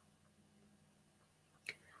me.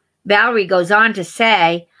 Valerie goes on to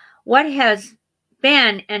say, what has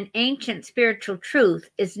been an ancient spiritual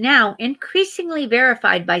truth is now increasingly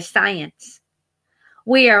verified by science.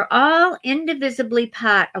 We are all indivisibly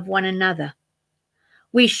part of one another.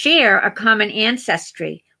 We share a common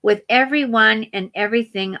ancestry with everyone and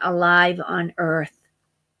everything alive on earth.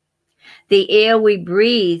 The air we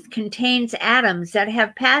breathe contains atoms that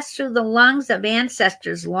have passed through the lungs of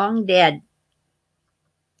ancestors long dead.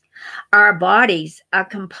 Our bodies are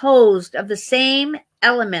composed of the same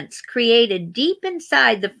elements created deep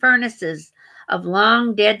inside the furnaces of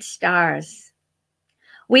long dead stars.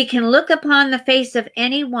 We can look upon the face of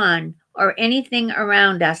anyone or anything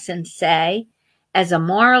around us and say, as a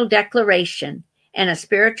moral declaration and a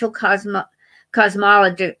spiritual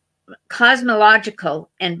cosmological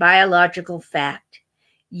and biological fact,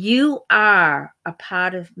 you are a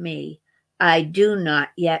part of me I do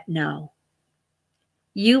not yet know.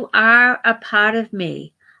 You are a part of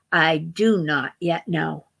me I do not yet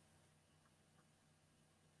know.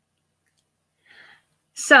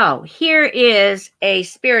 So here is a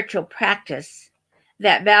spiritual practice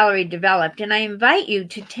that Valerie developed, and I invite you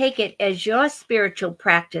to take it as your spiritual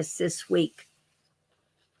practice this week.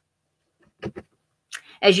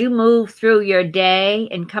 As you move through your day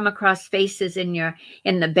and come across faces in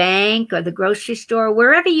the bank or the grocery store,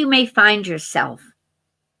 wherever you may find yourself,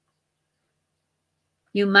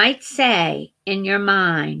 you might say in your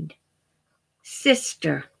mind,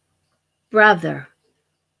 sister, brother,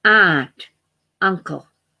 aunt, uncle.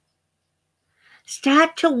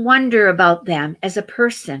 Start to wonder about them as a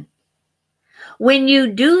person. When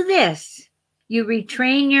you do this, you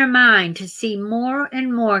retrain your mind to see more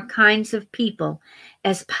and more kinds of people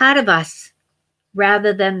as part of us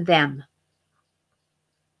rather than them.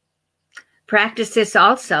 Practice this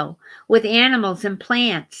also with animals and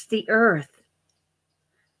plants, the earth.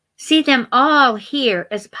 See them all here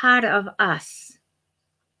as part of us,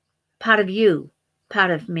 part of you,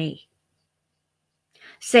 part of me.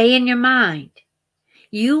 Say in your mind,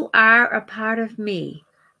 you are a part of me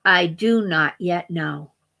I do not yet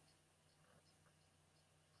know.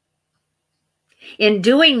 In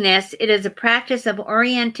doing this, it is a practice of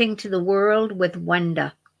orienting to the world with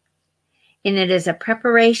wonder, and it is a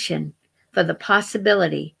preparation for the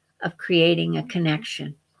possibility of creating a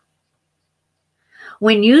connection.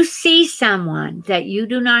 When you see someone that you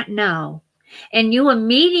do not know, and you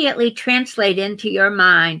immediately translate into your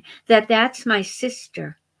mind that that's my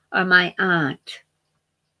sister or my aunt,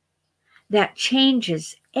 that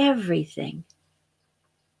changes everything.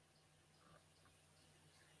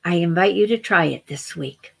 I invite you to try it this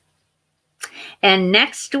week. And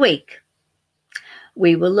next week,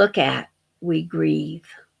 we will look at We Grieve.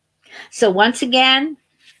 So once again,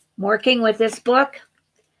 working with this book,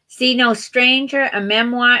 See No Stranger, a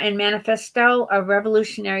memoir and manifesto of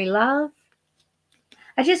revolutionary love.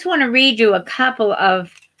 I just want to read you a couple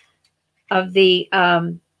of the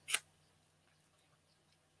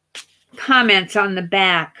comments on the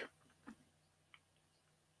back.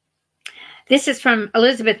 This is from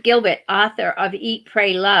Elizabeth Gilbert, author of Eat,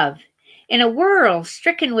 Pray, Love. In a world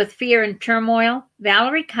stricken with fear and turmoil,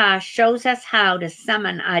 Valerie Carr shows us how to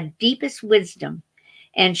summon our deepest wisdom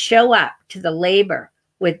and show up to the labor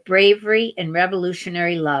with bravery and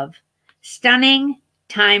revolutionary love. Stunning,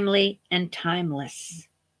 timely, and timeless.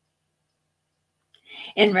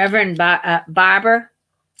 In Reverend Barber,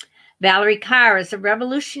 Valerie Carr is a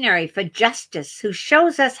revolutionary for justice who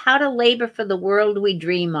shows us how to labor for the world we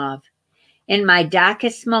dream of. In my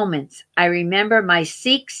darkest moments, I remember my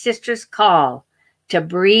Sikh sister's call to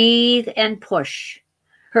breathe and push.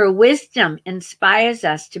 Her wisdom inspires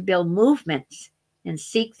us to build movements and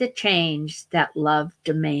seek the change that love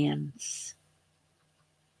demands.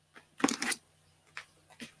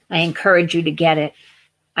 I encourage you to get it.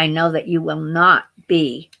 I know that you will not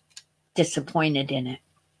be disappointed in it.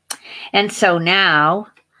 And so now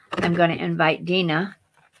I'm going to invite Dina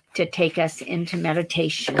to take us into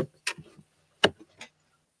meditation.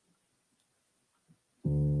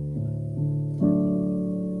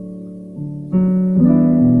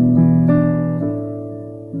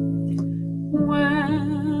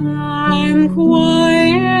 When I'm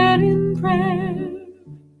quiet in prayer,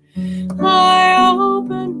 I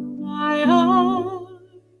open my heart.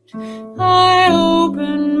 I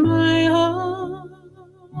open my heart.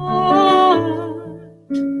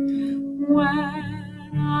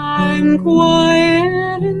 When I'm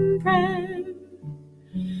quiet in prayer,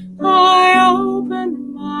 I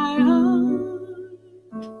open my heart.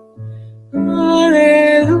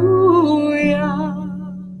 Hallelujah.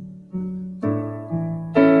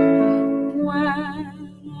 When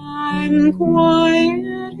I'm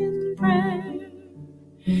quiet in prayer,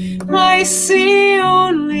 I see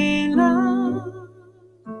only love,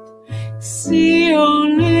 see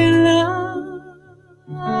only love.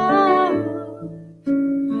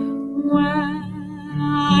 When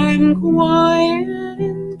I'm quiet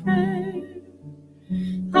in prayer,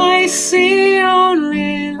 I see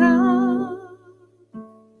only love.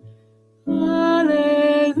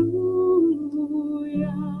 Hallelujah.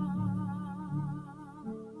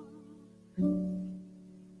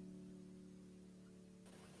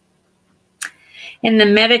 And the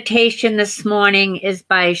meditation this morning is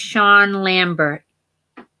by Sean Lambert.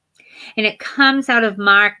 And it comes out of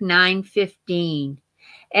Mark 9:15.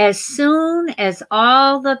 As soon as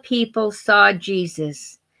all the people saw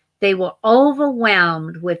Jesus, they were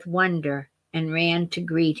overwhelmed with wonder and ran to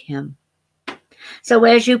greet him. So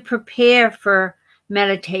as you prepare for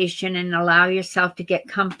meditation and allow yourself to get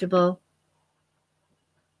comfortable,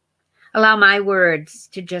 allow my words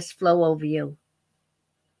to just flow over you.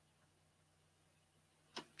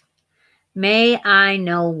 May I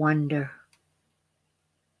know wonder.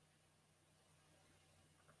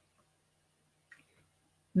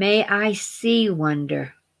 May I see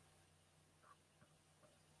wonder.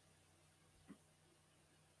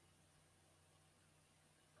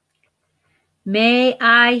 May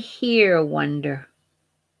I hear wonder.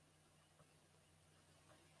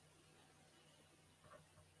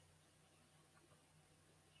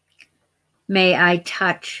 May I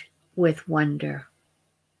touch with wonder.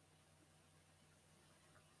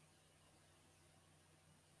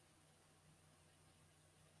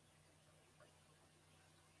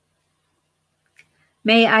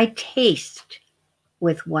 May I taste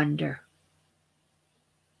with wonder.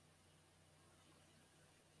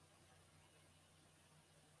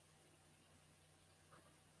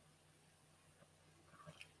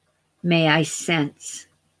 May I sense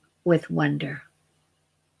with wonder.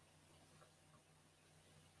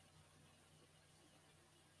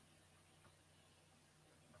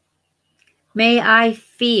 May I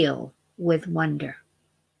feel with wonder.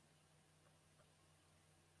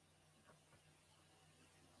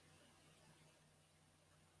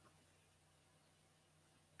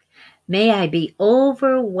 May I be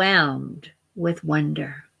overwhelmed with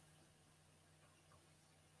wonder.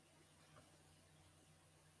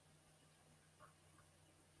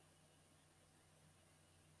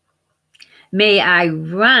 May I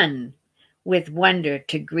run with wonder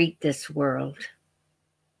to greet this world.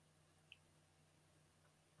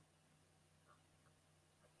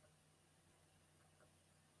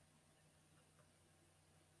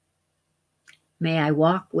 May I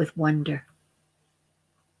walk with wonder.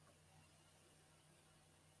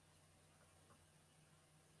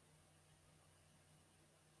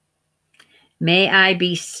 May I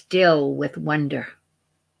be still with wonder.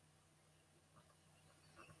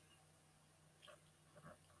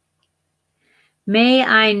 May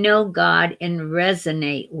I know God and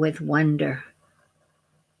resonate with wonder.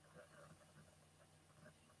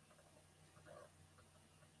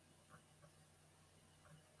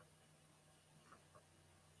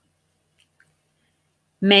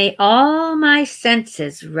 May all my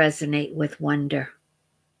senses resonate with wonder.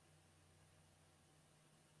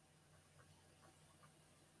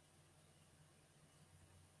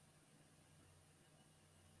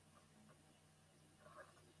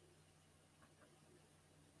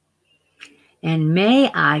 And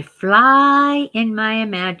may I fly in my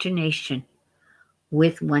imagination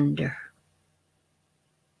with wonder.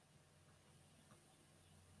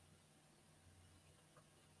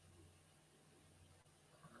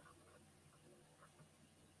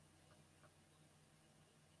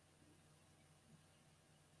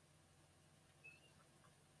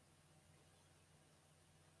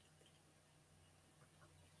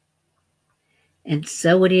 And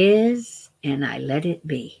so it is, and I let it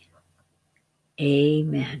be.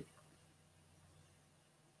 Amen.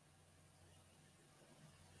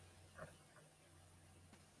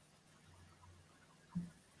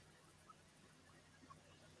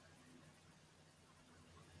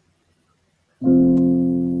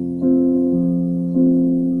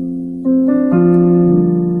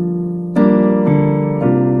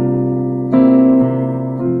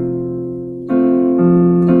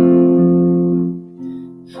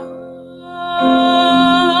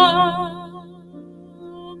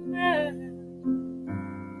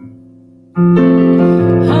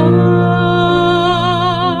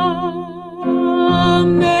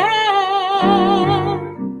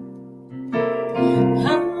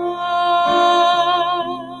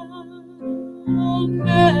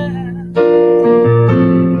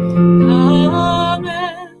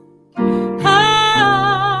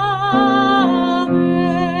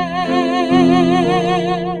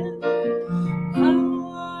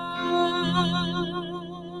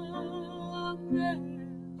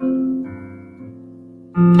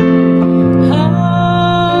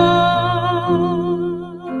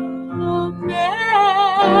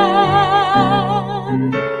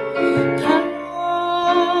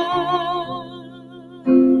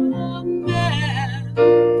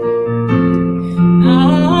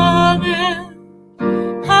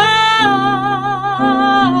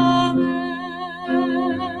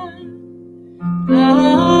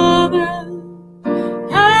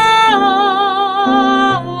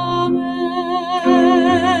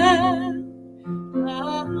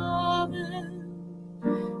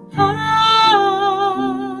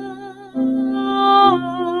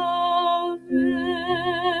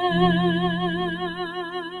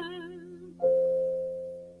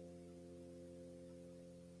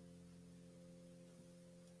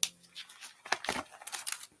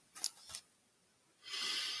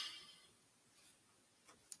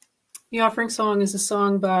 The offering song is a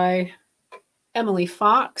song by Emily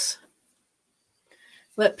Fox.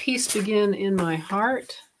 Let peace begin in my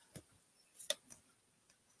heart.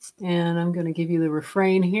 And I'm going to give you the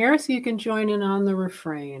refrain here so you can join in on the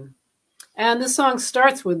refrain. And the song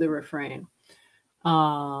starts with the refrain.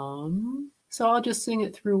 So I'll just sing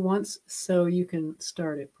it through once so you can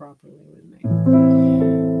start it properly with me.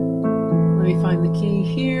 Let me find the key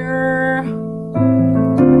here.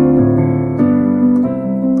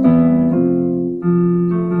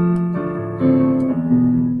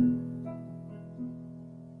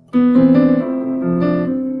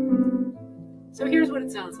 So here's what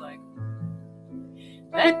it sounds like.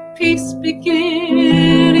 Let peace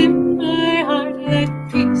begin in my heart. Let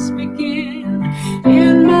peace begin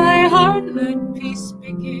in my heart. Let peace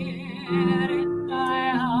begin in my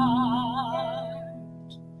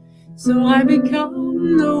heart. So I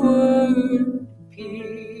become the word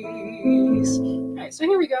peace. All right, so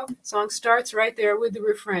here we go. Song starts right there with the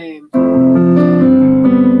refrain.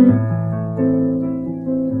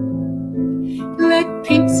 Let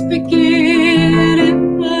peace begin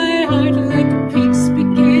in my heart. Let peace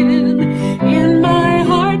begin in my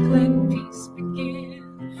heart. Let peace begin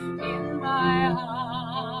in my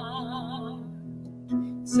heart.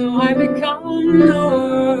 So I become the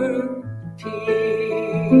word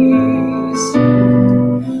peace.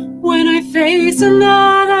 When I face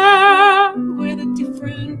another with a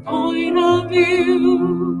different point of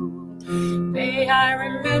view, may I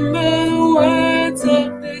remember the words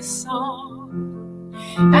of this song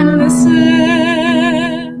and listen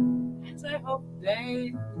as I hope what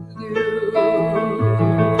they do.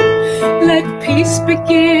 Let peace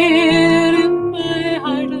begin in my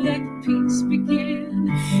heart, let peace begin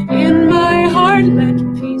in my heart, let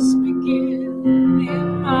peace begin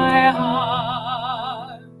in my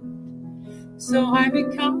heart. So I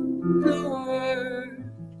become the word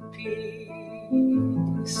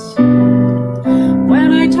peace.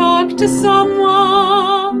 When I talk to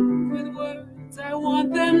someone with words I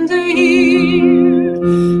want them to hear,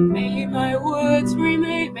 may my words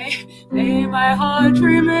remain, may my heart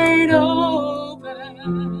remain open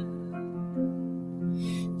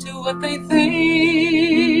to what they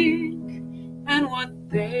think and what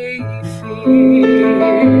they fear.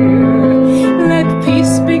 Let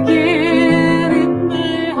peace begin in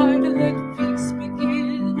my heart, let peace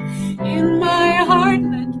begin in my heart,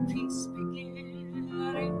 let peace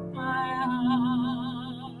begin in my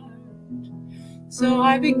heart. So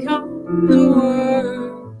I become the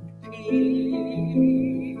word peace.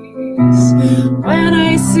 When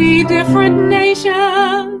I see different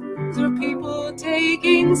nations or people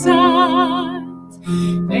taking sides,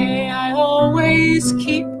 may I always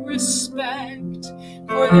keep respect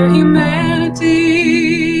for their humanity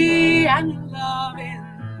and love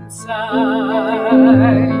inside.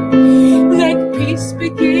 Let peace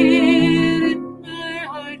begin in my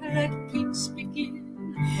heart, let peace begin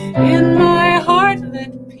in my heart,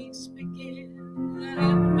 let peace begin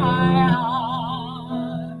in my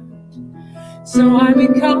heart. So I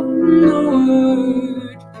become the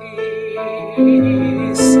word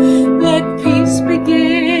peace. Let peace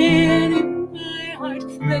begin in my heart,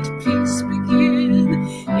 let peace begin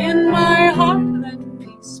in my heart, let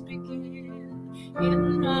peace begin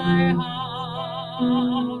in my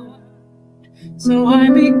heart. So I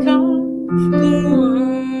become the word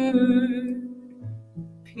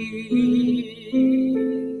peace.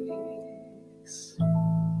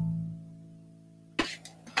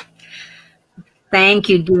 Thank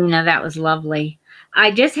you, Dina. That was lovely.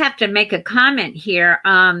 I just have to make a comment here.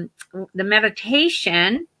 The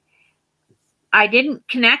meditation, I didn't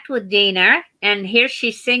connect with Dina, and here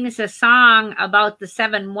she sings a song about the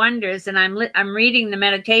 7 wonders, and I'm reading the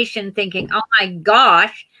meditation thinking, oh my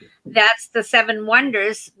gosh, that's the 7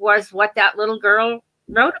 wonders was what that little girl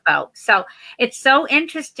wrote about. So it's so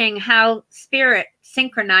interesting how spirit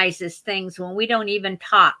synchronizes things when we don't even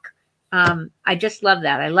talk. I just love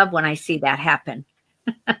that. I love when I see that happen.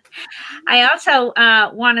 I also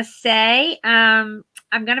want to say, I'm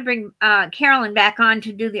going to bring Carolyn back on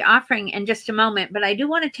to do the offering in just a moment, but I do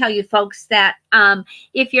want to tell you folks that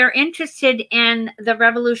if you're interested in the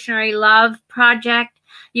Revolutionary Love Project,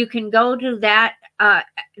 you can go to that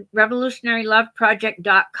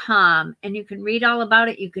revolutionaryloveproject.com and you can read all about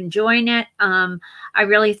it. You can join it. I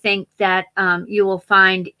really think that you will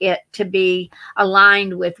find it to be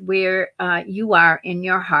aligned with where you are in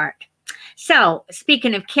your heart. So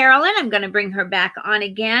speaking of Carolyn, I'm going to bring her back on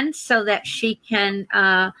again so that she can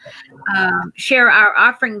share our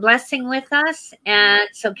offering blessing with us. And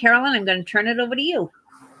so Carolyn, I'm going to turn it over to you.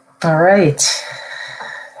 All right.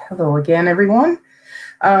 Hello again, everyone.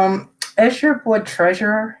 As your board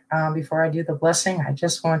treasurer, before I do the blessing, I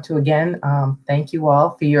just want to again thank you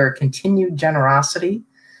all for your continued generosity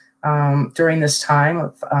during this time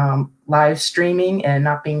of live streaming and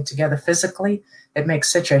not being together physically. It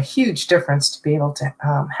makes such a huge difference to be able to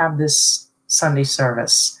have this Sunday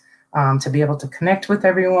service, to be able to connect with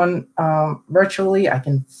everyone virtually. I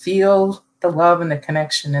can feel the love and the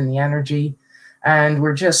connection and the energy. And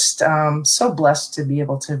we're just so blessed to be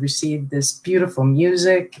able to receive this beautiful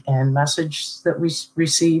music and message that we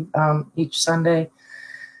receive each Sunday.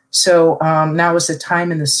 So now is the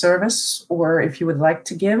time in the service, or if you would like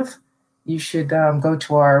to give, you should go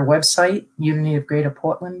to our website,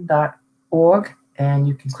 unityofgreaterportland.org, and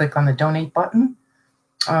you can click on the donate button.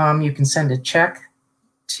 You can send a check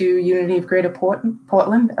to Unity of Greater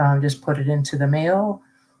Portland, just put it into the mail,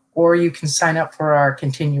 or you can sign up for our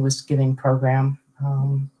continuous giving program.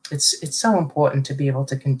 It's so important to be able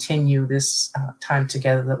to continue this time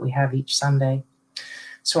together that we have each Sunday.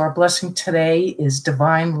 So our blessing today is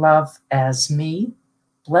divine love as me,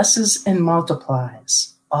 blesses and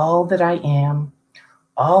multiplies all that I am,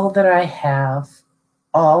 all that I have,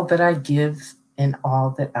 all that I give, and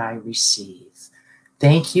all that I receive.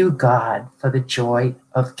 Thank you, God, for the joy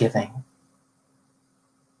of giving.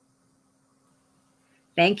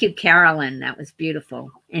 Thank you, Carolyn. That was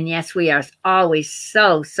beautiful. And yes, we are always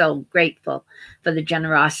so, so grateful for the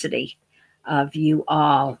generosity of you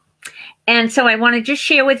all. And so I want to just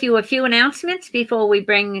share with you a few announcements before we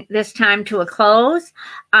bring this time to a close.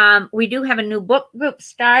 We do have a new book group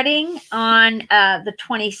starting on the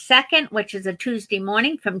 22nd, which is a Tuesday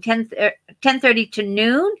morning from 10:30 to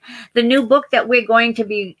noon. The new book that we're going to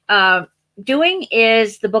be doing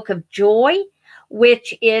is the Book of Joy,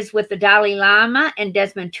 which is with the Dalai Lama and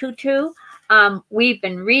Desmond Tutu. We've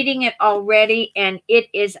been reading it already, and it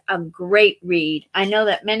is a great read. I know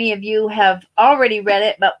that many of you have already read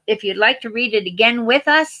it, but if you'd like to read it again with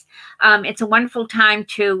us, it's a wonderful time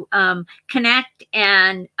to connect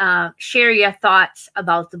and share your thoughts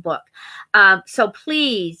about the book. So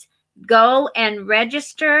please go and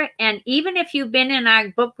register. And even if you've been in our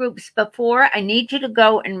book groups before, I need you to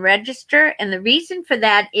go and register. And the reason for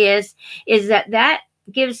that is that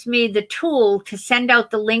gives me the tool to send out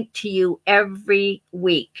the link to you every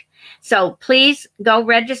week. So please go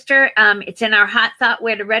register. It's in our hot thought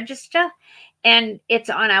where to register, and it's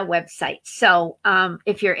on our website. So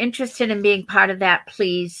if you're interested in being part of that,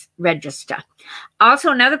 please register.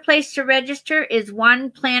 Also, another place to register is One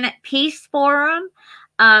Planet Peace Forum.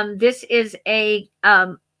 This is a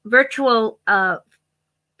virtual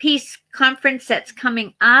peace conference that's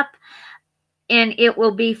coming up. And it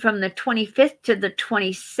will be from the 25th to the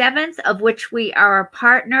 27th, of which we are a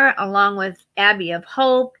partner, along with Abbey of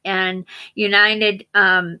Hope and United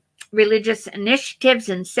Religious Initiatives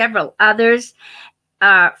and several others.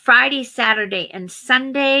 Friday, Saturday, and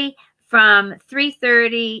Sunday from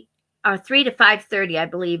 3:30 or 3 to 5:30, I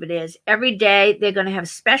believe it is. Every day, they're going to have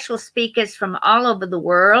special speakers from all over the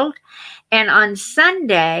world. And on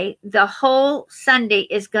Sunday, the whole Sunday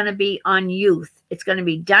is going to be on youth. It's going to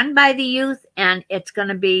be done by the youth, and it's going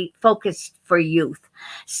to be focused for youth.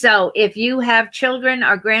 So if you have children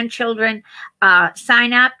or grandchildren,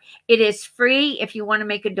 sign up. It is free. If you want to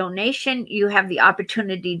make a donation, you have the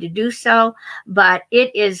opportunity to do so. But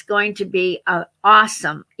it is going to be an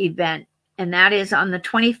awesome event. And that is on the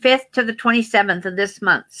 25th to the 27th of this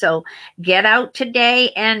month. So get out today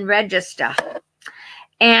and register.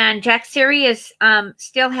 And Jack Siri is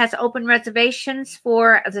still has open reservations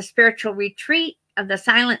for the spiritual retreat of the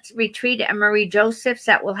Silence Retreat at Marie Joseph's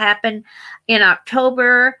that will happen in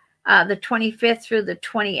October, the 25th through the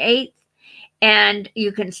 28th. And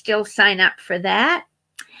you can still sign up for that.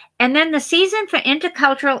 And then the season for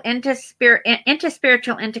interspiritual,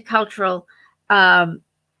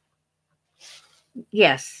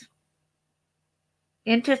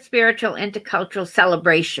 intercultural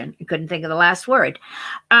celebration, I couldn't think of the last word,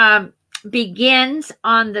 begins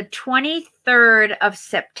on the 23rd of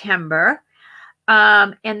September.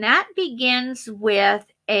 And that begins with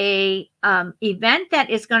a event that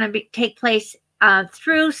is going to take place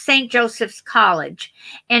through St. Joseph's College.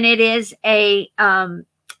 And it is an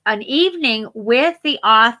evening with the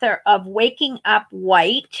author of Waking Up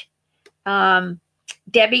White,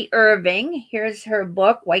 Debbie Irving. Here's her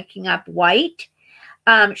book, Waking Up White.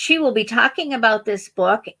 She will be talking about this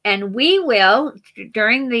book, and we will,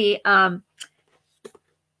 during the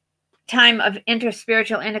time of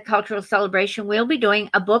interspiritual, intercultural celebration, we'll be doing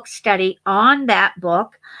a book study on that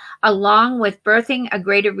book, along with Birthing a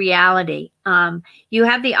Greater Reality. You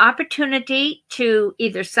have the opportunity to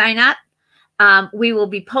either sign up. We will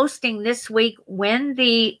be posting this week when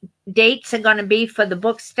the dates are going to be for the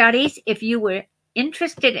book studies. If you were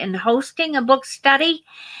interested in hosting a book study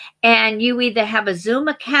and you either have a Zoom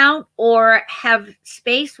account or have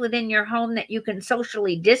space within your home that you can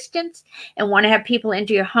socially distance and want to have people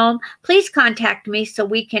into your home, please contact me so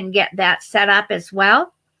we can get that set up as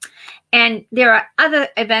well. And there are other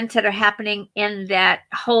events that are happening in that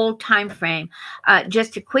whole time frame.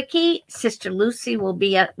 Just a quickie, Sister Lucy will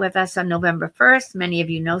be with us on November 1st. Many of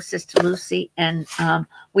you know Sister Lucy, and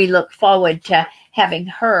we look forward to having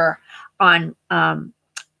her on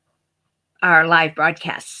our live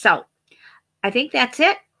broadcast. So I think that's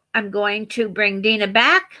it. I'm going to bring Dina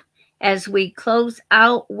back as we close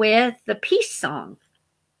out with the peace song.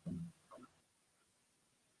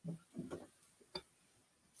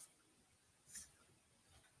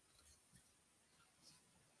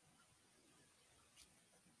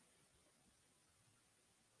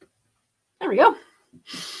 There we go.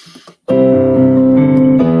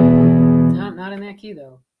 Not in that key,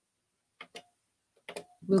 though.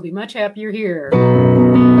 We'll be much happier here.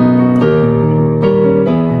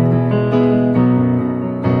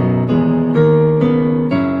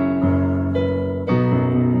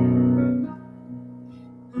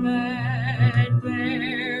 Let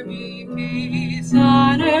there be peace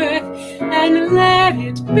on earth, and let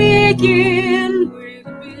it begin with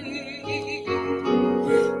me.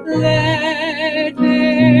 Let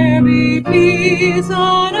there be peace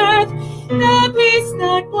on earth, the peace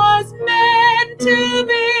that was was meant to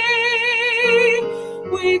be.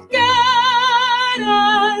 With God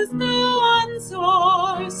as the one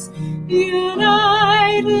source,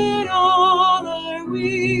 united all are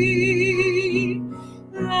we.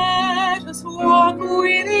 Let us walk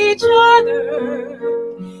with each other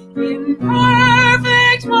in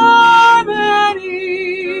perfect harmony.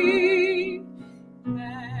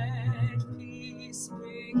 Let peace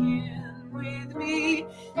begin with me.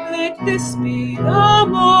 Let this be the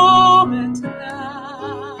moment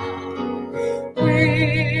now.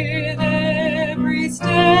 With every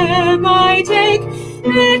step I take,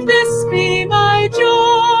 let this be my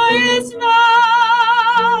joyous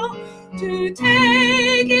vow, to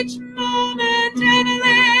take each moment and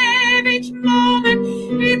live each moment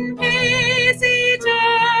in peace eternity.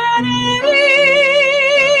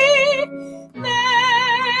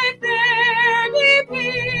 Let there be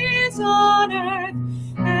peace on earth,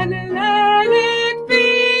 and let it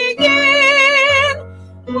begin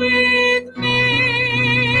with me.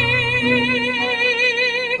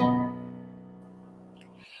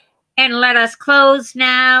 And let us close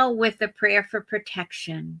now with a prayer for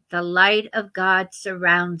protection. The light of God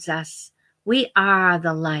surrounds us. We are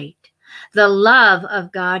the light. The love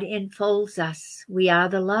of God enfolds us. We are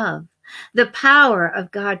the love. The power of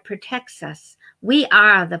God protects us. We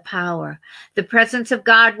are the power. The presence of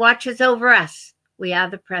God watches over us. We are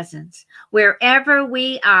the presence. Wherever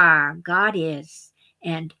we are, God is,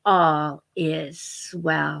 and all is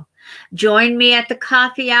well. Join me at the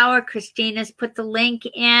coffee hour. Christina's put the link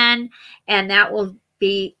in, and that will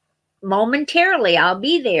be momentarily. I'll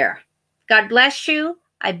be there. God bless you.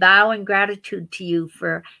 I bow in gratitude to you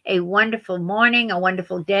for a wonderful morning, a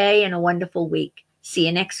wonderful day, and a wonderful week. See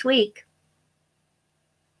you next week.